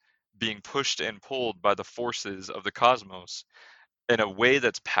of being pushed and pulled by the forces of the cosmos in a way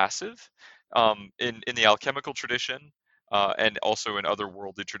that's passive. In the alchemical tradition, and also in other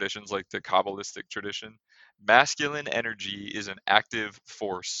worldly traditions like the Kabbalistic tradition, masculine energy is an active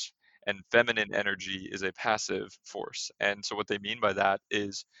force and feminine energy is a passive force. And so what they mean by that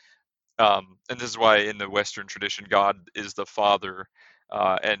is, and this is why in the Western tradition, God is the Father,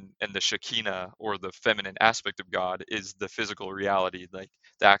 and the Shekinah or the feminine aspect of God is the physical reality, like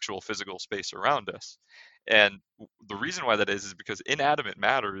the actual physical space around us. And the reason why that is because inanimate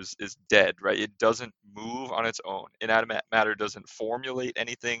matter is dead, right? It doesn't move on its own. Inanimate matter doesn't formulate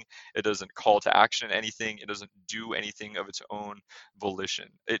anything. It doesn't call to action anything. It doesn't do anything of its own volition.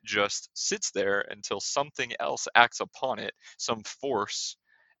 It just sits there until something else acts upon it, some force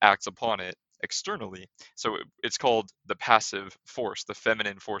acts upon it externally. So it's called the passive force. The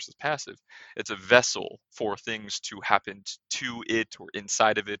feminine force is passive. It's a vessel for things to happen to it or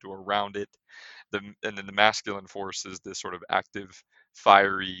inside of it or around it. And then the masculine force is this sort of active,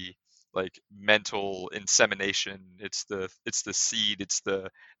 fiery, like mental insemination. It's the seed. It's the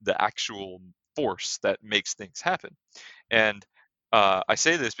actual force that makes things happen. And I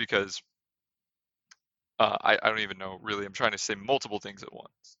say this because I don't even know really. I'm trying to say multiple things at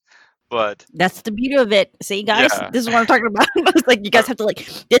once. But That's the beauty of it. See, guys, yeah, this is what I'm talking about. It's like you uh, guys have to like.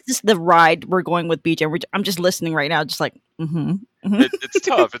 This is the ride we're going with, BJ. I'm just listening right now, just like, mm-hmm. it's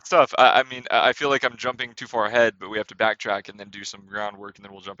tough. It's tough. I mean, I feel like I'm jumping too far ahead, but we have to backtrack and then do some groundwork, and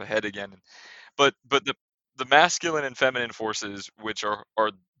then we'll jump ahead again. But the masculine and feminine forces, which are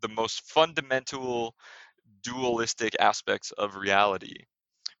the most fundamental dualistic aspects of reality,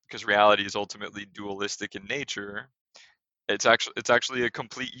 because reality is ultimately dualistic in nature. It's actually a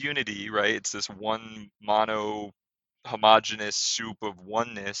complete unity, right? It's this one mono homogeneous soup of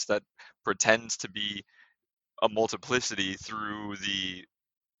oneness that pretends to be a multiplicity through the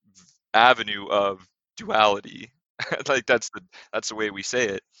avenue of duality. Like that's the way we say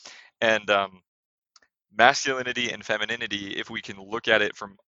it. And masculinity and femininity, if we can look at it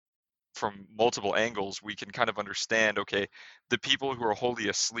from multiple angles, we can kind of understand, okay, the people who are wholly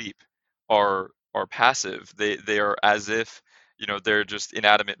asleep are passive. They are as if, they're just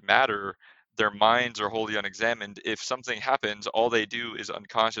inanimate matter. Their minds are wholly unexamined. If something happens, all they do is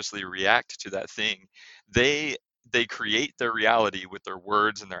unconsciously react to that thing. They create their reality with their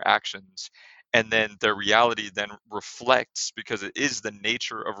words and their actions, and then their reality then reflects, because it is the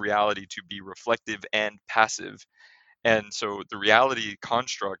nature of reality to be reflective and passive. And so the reality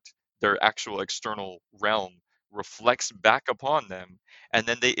construct, their actual external realm, reflects back upon them, and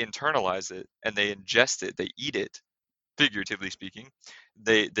then they internalize it and they ingest it, they eat it, figuratively speaking.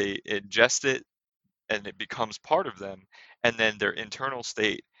 They ingest it and it becomes part of them, and then their internal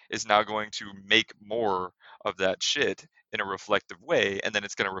state is now going to make more of that shit in a reflective way, and then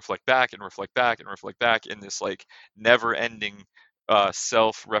it's going to reflect back and reflect back and reflect back in this like never ending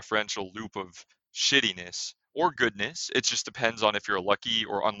self-referential loop of shittiness or goodness. It just depends on if you're a lucky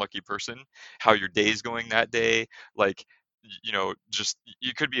or unlucky person, how your day's going that day. Like, just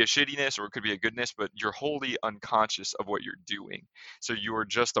you could be a shittiness or it could be a goodness, but you're wholly unconscious of what you're doing. So you are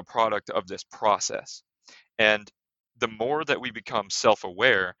just a product of this process. And the more that we become self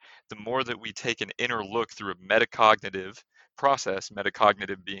aware, the more that we take an inner look through a metacognitive process,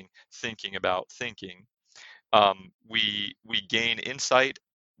 metacognitive being thinking about thinking, we gain insight,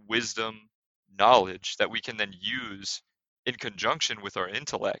 wisdom, knowledge that we can then use in conjunction with our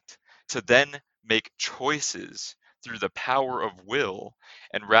intellect to then make choices through the power of will.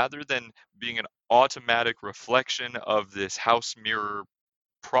 And rather than being an automatic reflection of this house mirror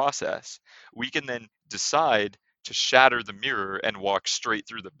process, we can then decide to shatter the mirror and walk straight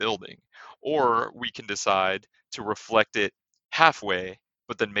through the building. Or we can decide to reflect it halfway,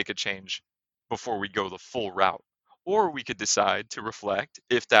 but then make a change before we go the full route. Or we could decide to reflect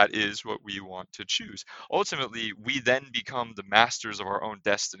if that is what we want to choose. Ultimately, we then become the masters of our own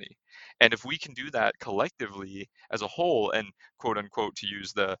destiny. And if we can do that collectively as a whole, and quote unquote, to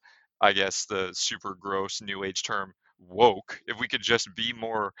use I guess, the super gross new age term, woke, if we could just be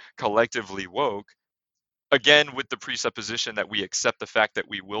more collectively woke, again, with the presupposition that we accept the fact that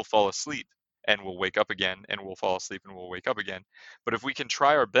we will fall asleep and we'll wake up again and we'll fall asleep and we'll wake up again. But if we can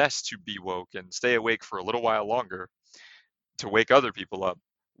try our best to be woke and stay awake for a little while longer to wake other people up,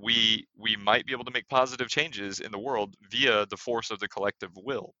 we might be able to make positive changes in the world via the force of the collective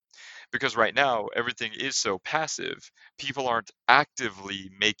will. Because right now everything is so passive, people aren't actively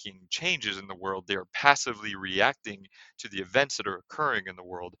making changes in the world, they are passively reacting to the events that are occurring in the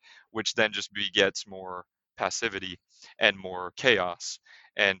world, which then just begets more passivity and more chaos.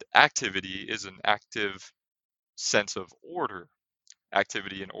 And activity is an active sense of order,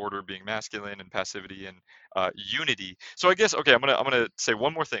 activity and order being masculine, and passivity and unity. So I guess, okay, I'm gonna say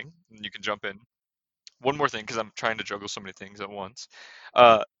one more thing and you can jump in. One more thing, because I'm trying to juggle so many things at once.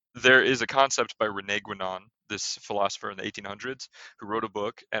 Uh, there is a concept by Rene Guénon, this philosopher in the 1800s, who wrote a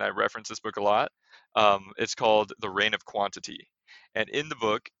book, and I reference this book a lot. It's called The Reign of Quantity. And in the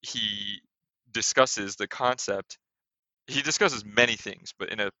book, discusses the concept he discusses many things,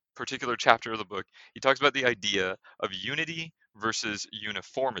 but in a particular chapter of the book, he talks about the idea of unity versus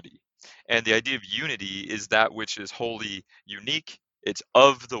uniformity. And the idea of unity is that which is wholly unique. It's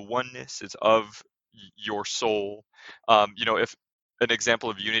of the oneness. It's of your soul. If an example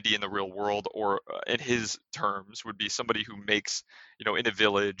of unity in the real world, or in his terms, would be somebody who makes, in a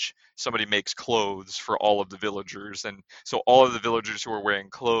village, somebody makes clothes for all of the villagers, and so all of the villagers who are wearing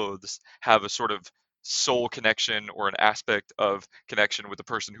clothes have a sort of soul connection or an aspect of connection with the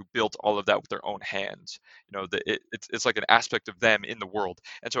person who built all of that with their own hands. It's like an aspect of them in the world,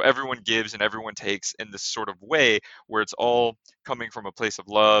 and so everyone gives and everyone takes in this sort of way where it's all coming from a place of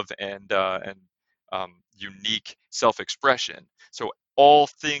love and unique self-expression. So all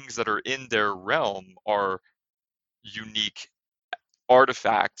things that are in their realm are unique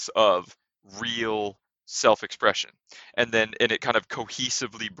artifacts of real self-expression, and it kind of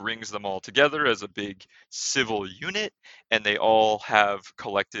cohesively brings them all together as a big civil unit, and they all have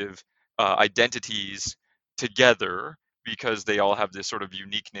collective identities together because they all have this sort of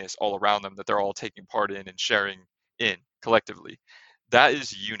uniqueness all around them that they're all taking part in and sharing in collectively. That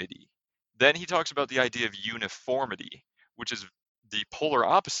is unity. Then he talks about the idea of uniformity, which is the polar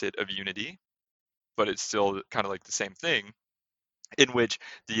opposite of unity, but it's still kind of like the same thing, in which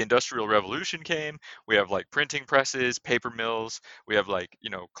the industrial revolution came. We have like printing presses, paper mills, we have like,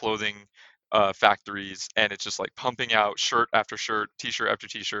 clothing factories, and it's just like pumping out shirt after shirt, t-shirt after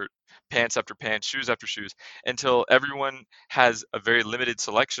t-shirt, pants after pants, shoes after shoes, until everyone has a very limited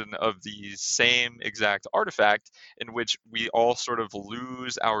selection of the same exact artifact, in which we all sort of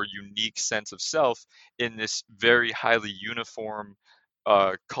lose our unique sense of self in this very highly uniform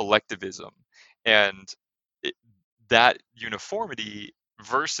collectivism. And it, that uniformity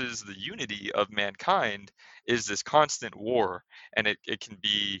versus the unity of mankind is this constant war, and it can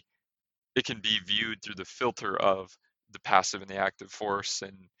be viewed through the filter of the passive and the active force,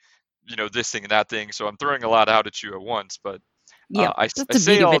 and this thing and that thing. So I'm throwing a lot out at you at once, but Yep, that's I the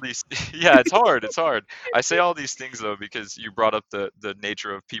say beauty of all it. these. Yeah, it's hard. It's hard. I say all these things though because you brought up the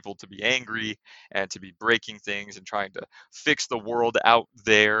nature of people to be angry and to be breaking things and trying to fix the world out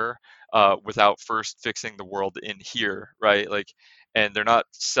there, without first fixing the world in here, right? Like, and they're not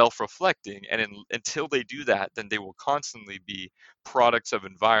self-reflecting, and until they do that, then they will constantly be products of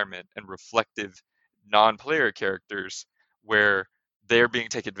environment and reflective non-player characters where they're being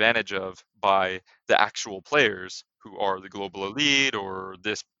taken advantage of by the actual players who are the global elite, or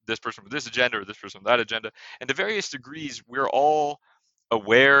this person with this agenda, or this person with that agenda. And to various degrees, we're all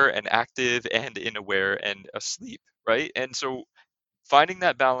aware and active and unaware and asleep, right? And so finding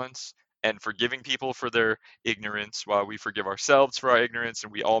that balance and forgiving people for their ignorance while we forgive ourselves for our ignorance,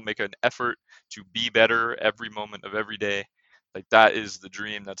 and we all make an effort to be better every moment of every day, like that is the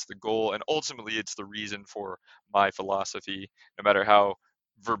dream, that's the goal, and ultimately it's the reason for my philosophy, no matter how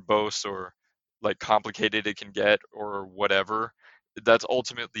verbose or like complicated it can get or whatever. That's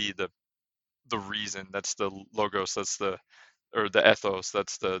ultimately the reason, that's the logos, that's the, or the ethos,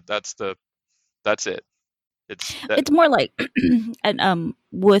 that's it. It's that. It's more like and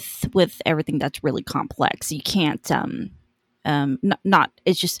with everything that's really complex, you can't not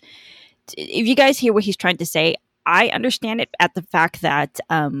it's just, if you guys hear what he's trying to say, I understand it at the fact that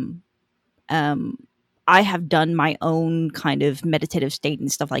um I have done my own kind of meditative state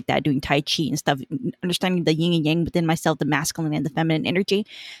and stuff like that, doing tai chi and stuff, understanding the yin and yang within myself, the masculine and the feminine energy.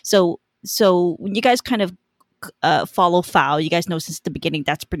 So when you guys kind of follow foul, you guys know since the beginning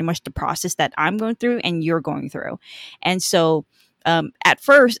that's pretty much the process that I'm going through and you're going through. And so at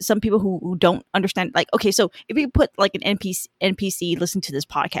first, some people who don't understand, like, okay, so if you put like an NPC listen to this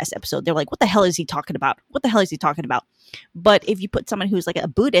podcast episode, they're like, what the hell is he talking about? What the hell is he talking about? But if you put someone who's like a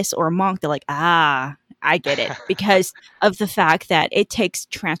Buddhist or a monk, they're like, ah, I get it, because of the fact that it takes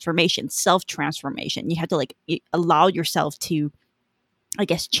transformation, self transformation. You have to like allow yourself to, I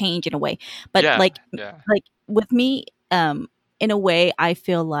guess, change in a way. But Yeah, yeah, like with me, in a way, I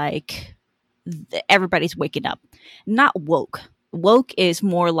feel like everybody's waking up, not woke. Woke is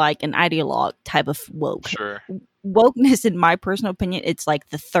more like an ideologue type of woke. sure. Wokeness, in my personal opinion, it's like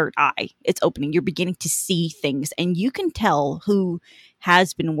the third eye. It's opening. You're beginning to see things, and you can tell who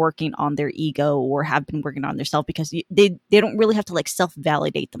has been working on their ego or have been working on their self, because they don't really have to like self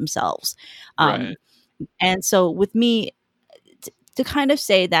validate themselves. Right. Um, and so with me, to kind of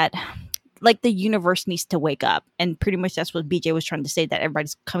say that like the universe needs to wake up, and pretty much that's what BJ was trying to say, that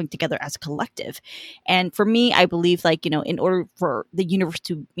everybody's coming together as a collective. And for me, I believe, like, in order for the universe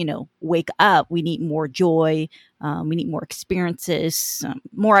to wake up, we need more joy, we need more experiences,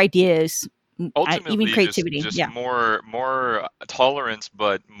 more ideas, even Ultimately, creativity. just Yeah, more tolerance,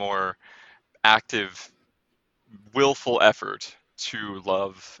 but more active, willful effort to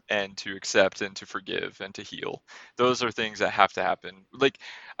love and to accept and to forgive and to heal. Those are things that have to happen. Like,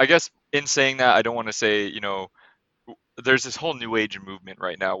 I guess in saying that, I don't want to say, there's this whole new age movement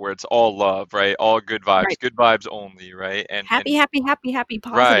right now where it's all love, right? All right. good vibes only, right? And Happy, happy, happy, happy,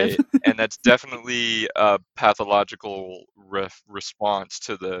 positive. right, and that's definitely a pathological response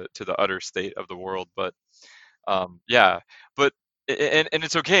to the utter state of the world. But yeah, but and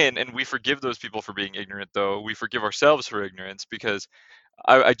it's okay, and we forgive those people for being ignorant, though we forgive ourselves for ignorance, because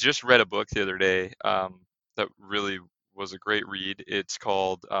I just read a book the other day, that really was a great read. It's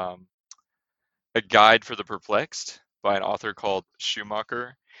called A Guide for the Perplexed by an author called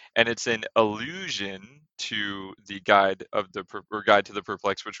Schumacher, and it's an allusion to the Guide to the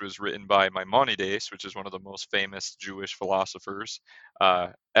Perplexed, which was written by Maimonides, which is one of the most famous Jewish philosophers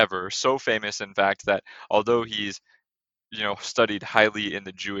ever. So famous, in fact, that although he's studied highly in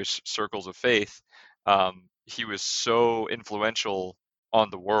the Jewish circles of faith, he was so influential on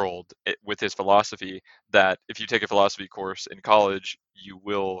the world with his philosophy that if you take a philosophy course in college, you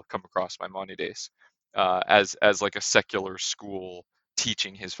will come across Maimonides as like a secular school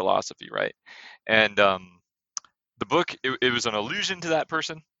teaching his philosophy, right? And the book, it was an allusion to that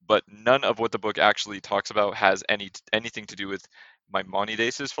person, but none of what the book actually talks about has anything to do with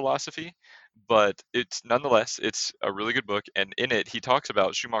Maimonides' philosophy. But it's nonetheless, it's a really good book, and in it he talks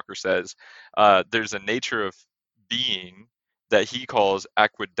about, Schumacher says, there's a nature of being that he calls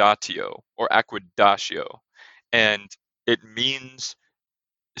acquidatio or acquidatio, and it means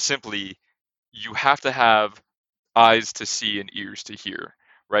simply, you have to have eyes to see and ears to hear,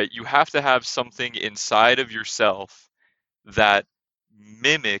 right? You have to have something inside of yourself that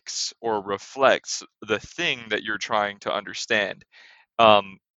mimics or reflects the thing that you're trying to understand.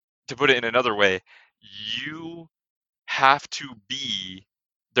 Um, to put it in another way, you have to be,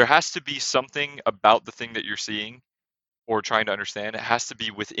 there has to be something about the thing that you're seeing or trying to understand. It has to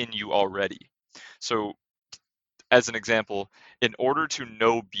be within you already. So, as an example, in order to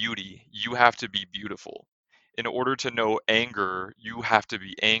know beauty, you have to be beautiful. In order to know anger, you have to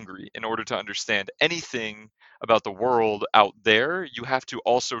be angry. In order to understand anything about the world out there, you have to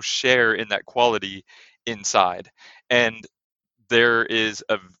also share in that quality inside. And there is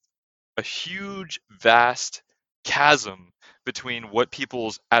a huge, vast chasm between what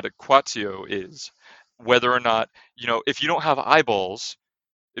people's adequatio is, whether or not, if you don't have eyeballs,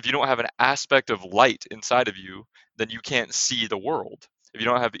 if you don't have an aspect of light inside of you, then you can't see the world. If you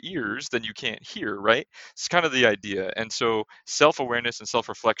don't have ears, then you can't hear, right? It's kind of the idea. And so self-awareness and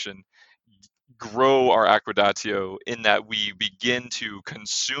self-reflection grow our acquadatio in that we begin to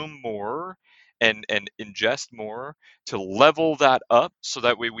consume more and ingest more to level that up so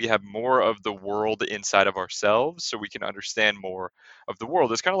that way we have more of the world inside of ourselves so we can understand more of the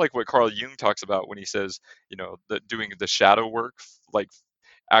world. It's kind of like what Carl Jung talks about when he says, that doing the shadow work, like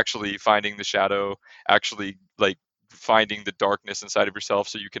actually finding the shadow, actually like finding the darkness inside of yourself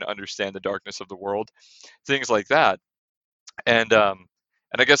so you can understand the darkness of the world, things like that. And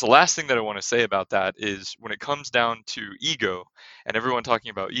I guess the last thing that I want to say about that is when it comes down to ego and everyone talking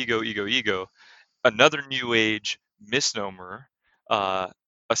about ego, ego, ego, another new age misnomer, uh,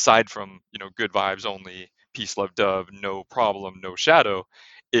 aside from, good vibes only, peace, love, dove, no problem, no shadow,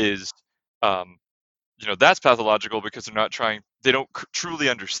 is, um, that's pathological because they don't truly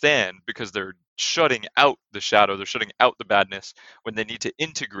understand because they're shutting out the shadow, they're shutting out the badness when they need to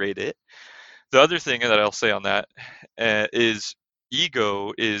integrate it. The other thing that I'll say on that is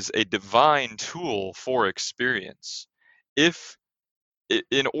ego is a divine tool for experience. If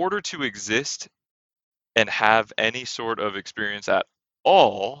in order to exist and have any sort of experience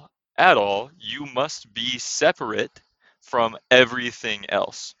all, at all, you must be separate from everything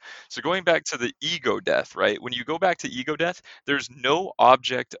else. So going back to the ego death, right? When you go back to ego death, there's no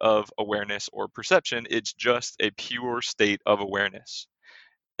object of awareness or perception. It's just a pure state of awareness.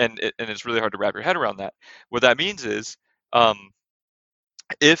 And it's really hard to wrap your head around that. What that means is, um,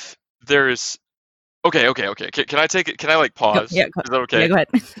 if there is okay. Can I take it? Can I like Go, pause? yeah, Is that yeah, okay? go ahead.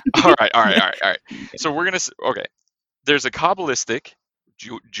 All right, all right, Yeah. all right, all right. So we're gonna okay. There's a Kabbalistic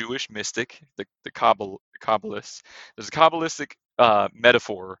Jewish mystic, the Kabbalists. There's a Kabbalistic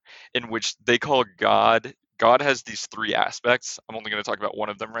metaphor in which they call God. God has these three aspects. I'm only going to talk about one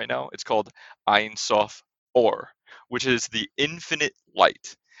of them right now. It's called Ein Sof Or, which is the infinite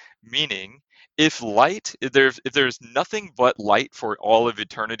light. Meaning, if there's nothing but light for all of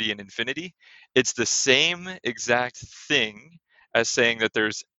eternity and infinity, it's the same exact thing as saying that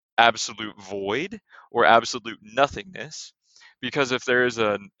there's absolute void or absolute nothingness, because if there's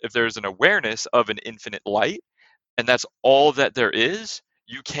an awareness of an infinite light and that's all that there is,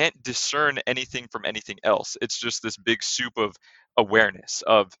 you can't discern anything from anything else. It's just this big soup of awareness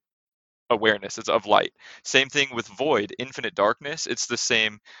of awareness. It's of light. Same thing with void, infinite darkness. It's the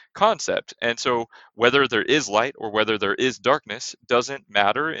same concept. And so whether there is light or whether there is darkness doesn't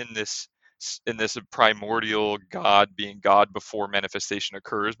matter in this primordial God, being God before manifestation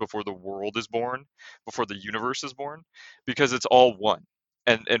occurs, before the world is born, before the universe is born, because it's all one.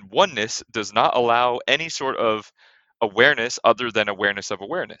 And oneness does not allow any sort of awareness other than awareness of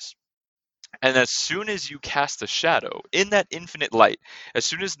awareness. And as soon as you cast a shadow in that infinite light, as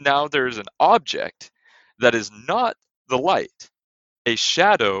soon as now there is an object that is not the light, a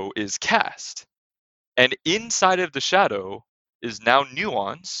shadow is cast. And inside of the shadow is now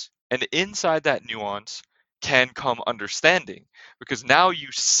nuance. And inside that nuance can come understanding. Because now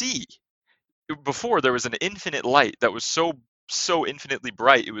you see. Before there was an infinite light that was so infinitely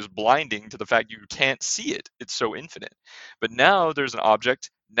bright it was blinding to the fact you can't see it, it's so infinite. But now there's an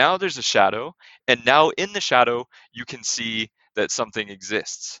object, now there's a shadow, and now in the shadow you can see that something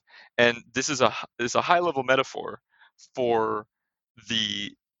exists. And this is a high level metaphor for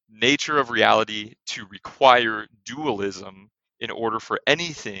the nature of reality to require dualism in order for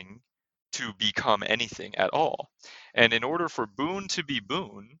anything to become anything at all. And in order for boon to be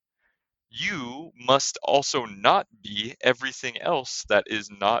boon, you must also not be everything else that is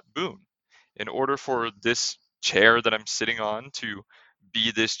not boon. In order for this chair that I'm sitting on to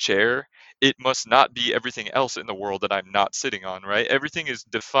be this chair, it must not be everything else in the world that I'm not sitting on, right? Everything is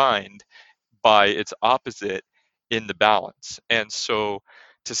defined by its opposite in the balance. And so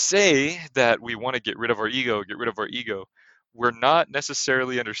to say that we want to get rid of our ego, we're not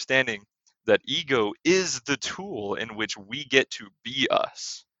necessarily understanding that ego is the tool in which we get to be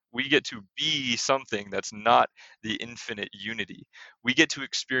us. We get to be something that's not the infinite unity. We get to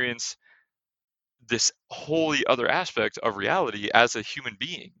experience this wholly other aspect of reality as a human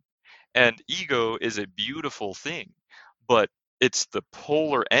being. And ego is a beautiful thing, but it's the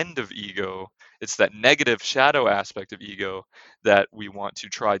polar end of ego. It's that negative shadow aspect of ego that we want to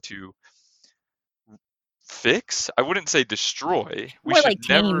try to fix. I wouldn't say destroy. We More should like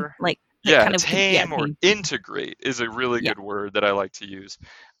tame, never, like yeah, kind of, yeah, tame or tame. integrate is a really Yeah. good word that I like to use.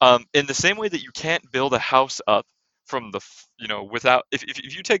 In the same way that you can't build a house up from without,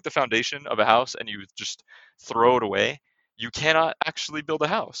 if you take the foundation of a house and you just throw it away, you cannot actually build a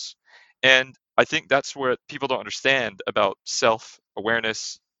house. And I think that's where people don't understand about self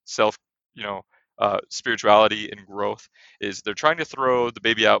awareness, self, you know, spirituality and growth, is they're trying to throw the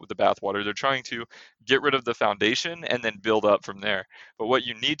baby out with the bathwater. They're trying to get rid of the foundation and then build up from there. But what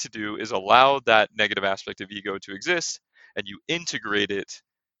you need to do is allow that negative aspect of ego to exist, and you integrate it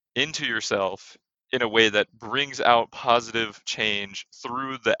into yourself in a way that brings out positive change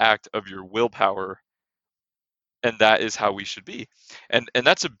through the act of your willpower. And that is how we should be. And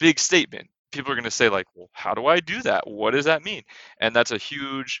that's a big statement. People are going to say, like, well, how do I do that? What does that mean? And that's a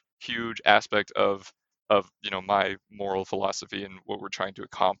huge aspect of my moral philosophy and what we're trying to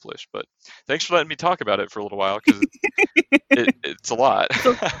accomplish. But thanks for letting me talk about it for a little while, because it's a lot.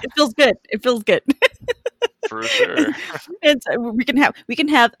 It feels good. It feels good. For sure. And so we can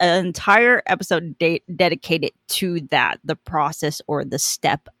have an entire episode dedicated to that, the process or the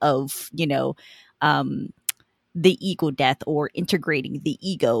step of um the ego death, or integrating the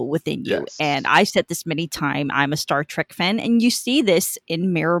ego within you. And Yes. I said this many times, I'm a Star Trek fan, and you see this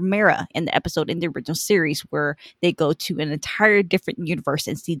in Mirror Mirror, in the episode in the original series where they go to an entire different universe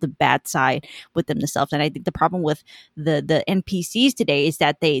and see the bad side within themselves. And I think the problem with the NPCs today is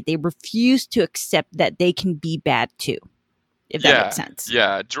that they refuse to accept that they can be bad too, if that makes Yeah, sense.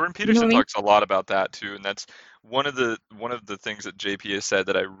 yeah. Jordan You know what Peterson I mean? talks a lot about that too, and that's one of the things that JP has said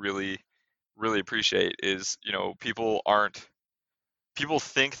that I really appreciate is, people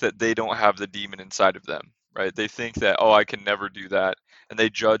think that they don't have the demon inside of them, right? They think that, oh, I can never do that, and they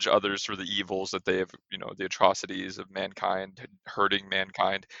judge others for the evils that they have, the atrocities of mankind, hurting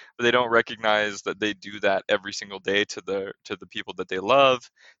mankind, but they don't recognize that they do that every single day to the people that they love,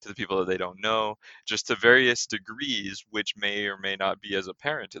 to the people that they don't know, just to various degrees, which may or may not be as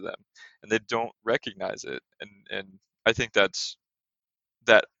apparent to them, and they don't recognize it. And I think that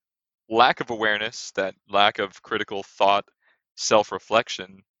lack of awareness, that lack of critical thought,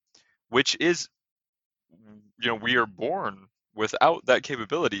 self-reflection, which is, we are born without that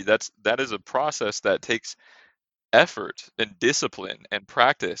capability. That is a process that takes effort and discipline and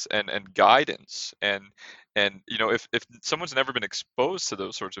practice and guidance. And if someone's never been exposed to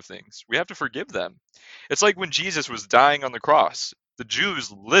those sorts of things, we have to forgive them. It's like when Jesus was dying on the cross, the Jews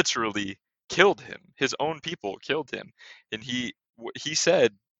literally killed him. His own people killed him, and he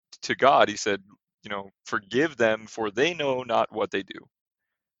said to God, he said, forgive them, for they know not what they do.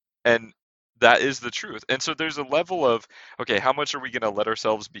 And that is the truth. And so there's a level of, okay, how much are we going to let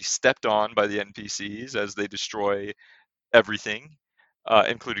ourselves be stepped on by the NPCs as they destroy everything,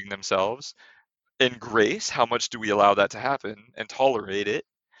 including themselves? In grace, how much do we allow that to happen and tolerate it?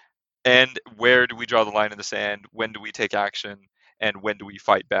 And where do we draw the line in the sand? When do we take action? And when do we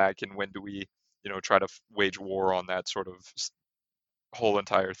fight back? And when do we, try to wage war on that sort of whole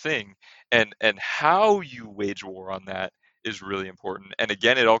entire thing? And how you wage war on that is really important. And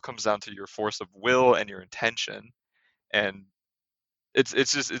again, it all comes down to your force of will and your intention. And it's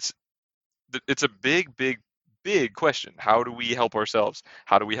a big question. How do we help ourselves?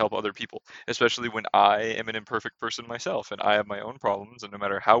 How do we help other people? Especially when I am an imperfect person myself and I have my own problems. And no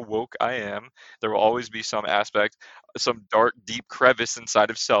matter how woke I am, there will always be some aspect, some dark, deep crevice inside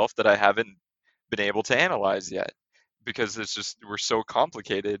of self that I haven't been able to analyze yet, because it's just, we're so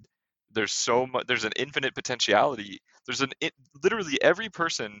complicated. There's so much, there's an infinite potentiality. Literally every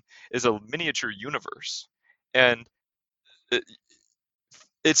person is a miniature universe. And it,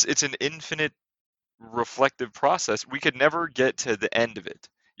 it's an infinite reflective process. We could never get to the end of it.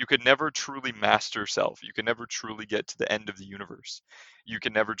 You could never truly master self. You can never truly get to the end of the universe. You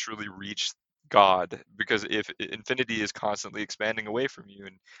can never truly reach God, because if infinity is constantly expanding away from you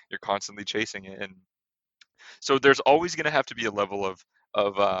and you're constantly chasing it. And so there's always going to have to be a level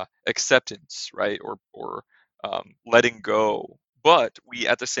of acceptance, right? Or letting go. But we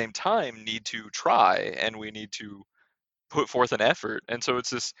at the same time need to try, and we need to put forth an effort. And so it's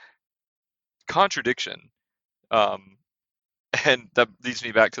this contradiction. Um, and that leads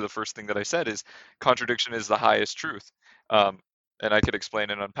me back to the first thing that I said, is contradiction is the highest truth. Um, and I could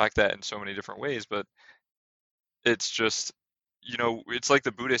explain and unpack that in so many different ways, but it's just, it's like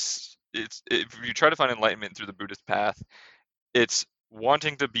the Buddhists. It's, if you try to find enlightenment through the Buddhist path, it's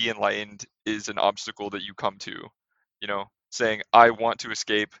wanting to be enlightened is an obstacle that you come to, saying, I want to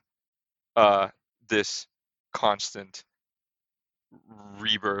escape uh, this constant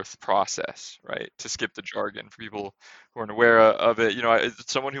rebirth process, right? To skip the jargon for people who aren't aware of it,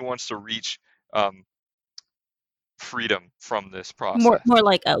 someone who wants to reach um, freedom from this More, process. more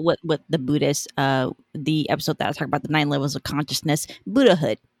like what the Buddhist, the episode that I talked about, the 9 levels of consciousness,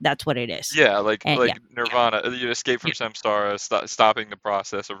 Buddhahood. That's what it is. Yeah, And yeah, like nirvana, you escape from yeah. samsara, stopping the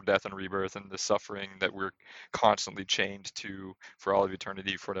process of death and rebirth and the suffering that we're constantly chained to for all of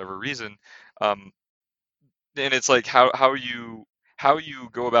eternity for whatever reason. Um, and it's like how you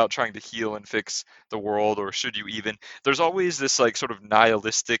go about trying to heal and fix the world, or should you even? There's always this like sort of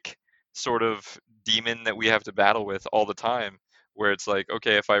nihilistic sort of demon that we have to battle with all the time, where it's like,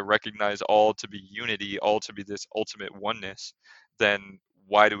 okay, if I recognize all to be unity, all to be this ultimate oneness, then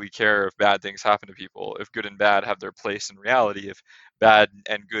why do we care if bad things happen to people? If good and bad have their place in reality, if bad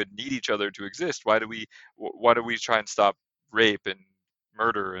and good need each other to exist, why do we try and stop rape and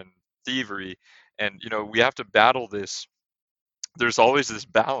murder and thievery? And we have to battle this. There's always this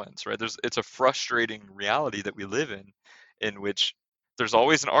balance, right? It's a frustrating reality that we live in which there's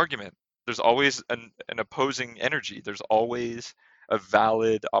always an argument, there's always an opposing energy, there's always a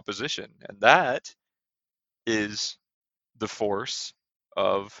valid opposition, and that is the force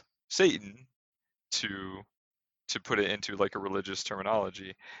of Satan, to put it into like a religious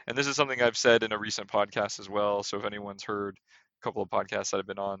terminology. And this is something I've said in a recent podcast as well. So if anyone's heard a couple of podcasts that I've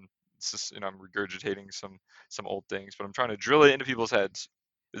been on, it's just, I'm regurgitating some old things, but I'm trying to drill it into people's heads.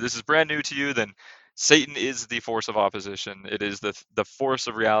 If this is brand new to you, then Satan is the force of opposition. It is the force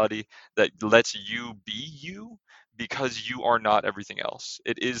of reality that lets you be you, because you are not everything else.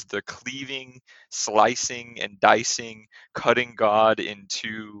 It is the cleaving, slicing, and dicing, cutting God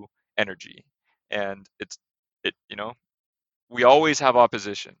into energy. And it we always have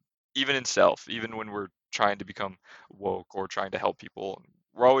opposition, even in self, even when we're trying to become woke or trying to help people.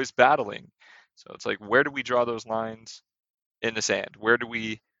 We're always battling. So it's like, where do we draw those lines in the sand? Where do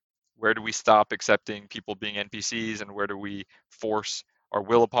we stop accepting people being NPCs, and where do we force our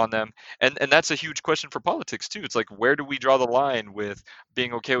will upon them? And that's a huge question for politics too. It's like, where do we draw the line with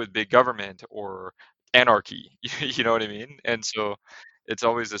being okay with big government or anarchy? You know what I mean? And so it's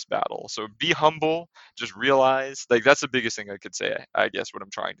always this battle. So be humble, just realize, like, that's the biggest thing I could say. I guess what I'm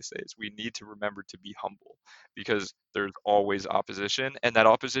trying to say is we need to remember to be humble, because there's always opposition, and that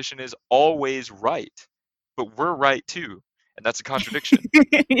opposition is always right. But we're right too. And that's a contradiction.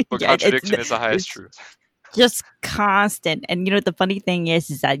 But Yeah, contradiction is the highest it's truth. just constant. And the funny thing is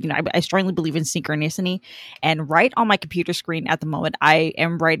that I strongly believe in synchronicity. And right on my computer screen at the moment, I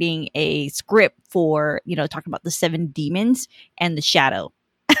am writing a script for talking about the 7 demons and the shadow.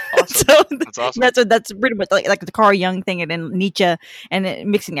 Awesome. So That's awesome. that's pretty much like the Carl Jung thing, and then Nietzsche,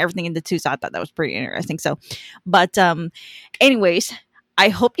 and mixing everything into two. So I thought that was pretty interesting. So, but anyways, I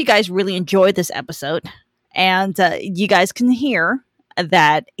hope you guys really enjoyed this episode, and you guys can hear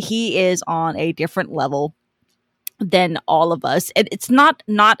that he is on a different level than all of us. And it's not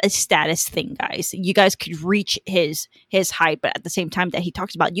a status thing, guys. You guys could reach his height, but at the same time that he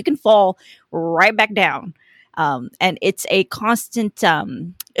talks about, you can fall right back down. And it's a constant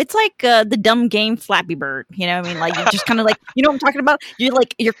it's like the dumb game Flappy Bird, you know what I mean? Like, you just kind of like, you know what I'm talking about?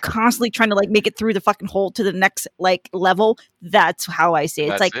 You're constantly trying to like make it through the fucking hole to the next like level. That's how I see it.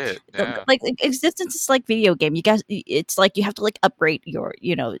 It's That's like it. Yeah. existence is like video game. You guys, it's like you have to like upgrade your,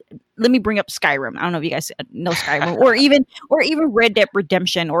 let me bring up Skyrim. I don't know if you guys know Skyrim, or even Red Dead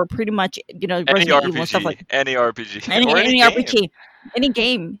Redemption, or pretty much Any Resident Evil and stuff like RPG, any RPG, any or any any game. RPG, any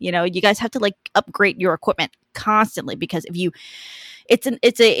game. You guys have to like upgrade your equipment constantly, because if you,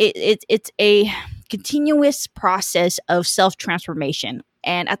 it's a continuous process of self transformation.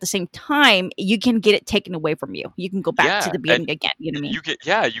 And at the same time, you can get it taken away from you. You can go back to Yeah, the and beginning again. You know what I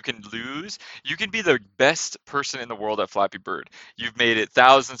mean? you can lose. You can be the best person in the world at Flappy Bird. You've made it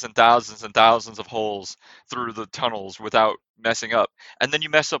thousands and thousands and thousands of holes through the tunnels without messing up. And then you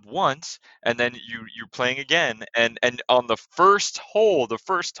mess up once, and then you're playing again, and on the first hole, the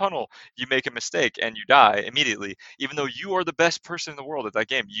first tunnel, you make a mistake and you die immediately. Even though you are the best person in the world at that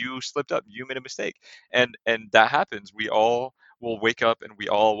game, you slipped up, you made a mistake. And that happens. We all will wake up, and we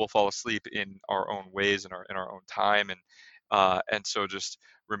all will fall asleep in our own ways, in our own time. And so just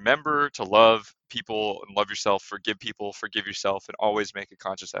remember to love people and love yourself, forgive people, forgive yourself, and always make a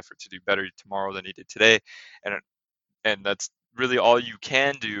conscious effort to do better tomorrow than you did today. And that's really all you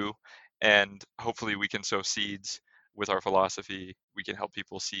can do. And hopefully we can sow seeds with our philosophy. We can help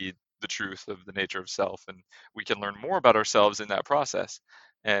people see the truth of the nature of self, and we can learn more about ourselves in that process.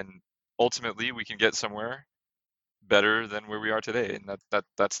 And ultimately we can get somewhere better than where we are today, and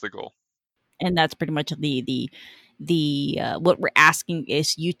that's the goal. And that's pretty much the what we're asking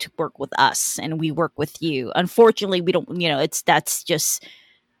is you to work with us, and we work with you. Unfortunately, we don't. It's that's just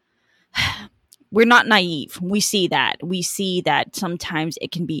we're not naive. We see that. We see that sometimes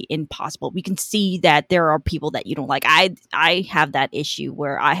it can be impossible. We can see that there are people that you don't like. I have that issue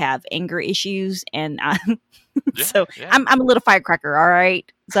where I have anger issues, and Yeah, so yeah. I'm a little firecracker. All right.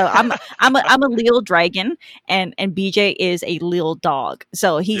 So I'm a little dragon, and BJ is a little dog.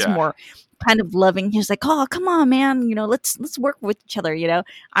 So he's Yeah. more kind of loving. He's like, oh, come on, man. Let's work with each other.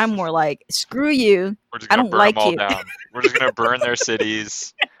 I'm more like, screw you. We're just I gonna don't burn them like all you. down. We're just gonna burn their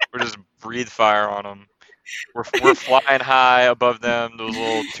cities. We're just breathe fire on them. We're flying high above them. Those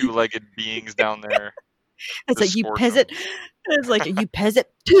little two-legged beings down there. It's Just like, you scorch them peasant. It's like, you peasant.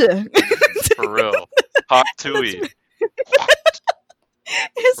 for real. Hot tui.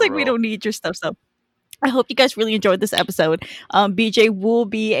 It's For like, we real. don't need your stuff. So I hope you guys really enjoyed this episode. BJ will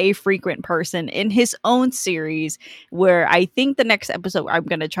be a frequent person in his own series, where I think the next episode I'm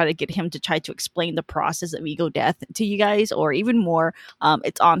going to try to get him to try to explain the process of ego death to you guys, or even more.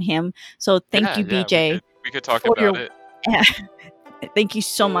 It's on him. So thank you, Yeah. BJ, We could talk for about your. it. Thank you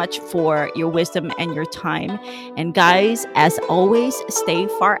so much for your wisdom and your time. And guys, as always, stay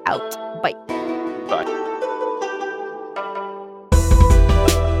far out. Bye. Bye.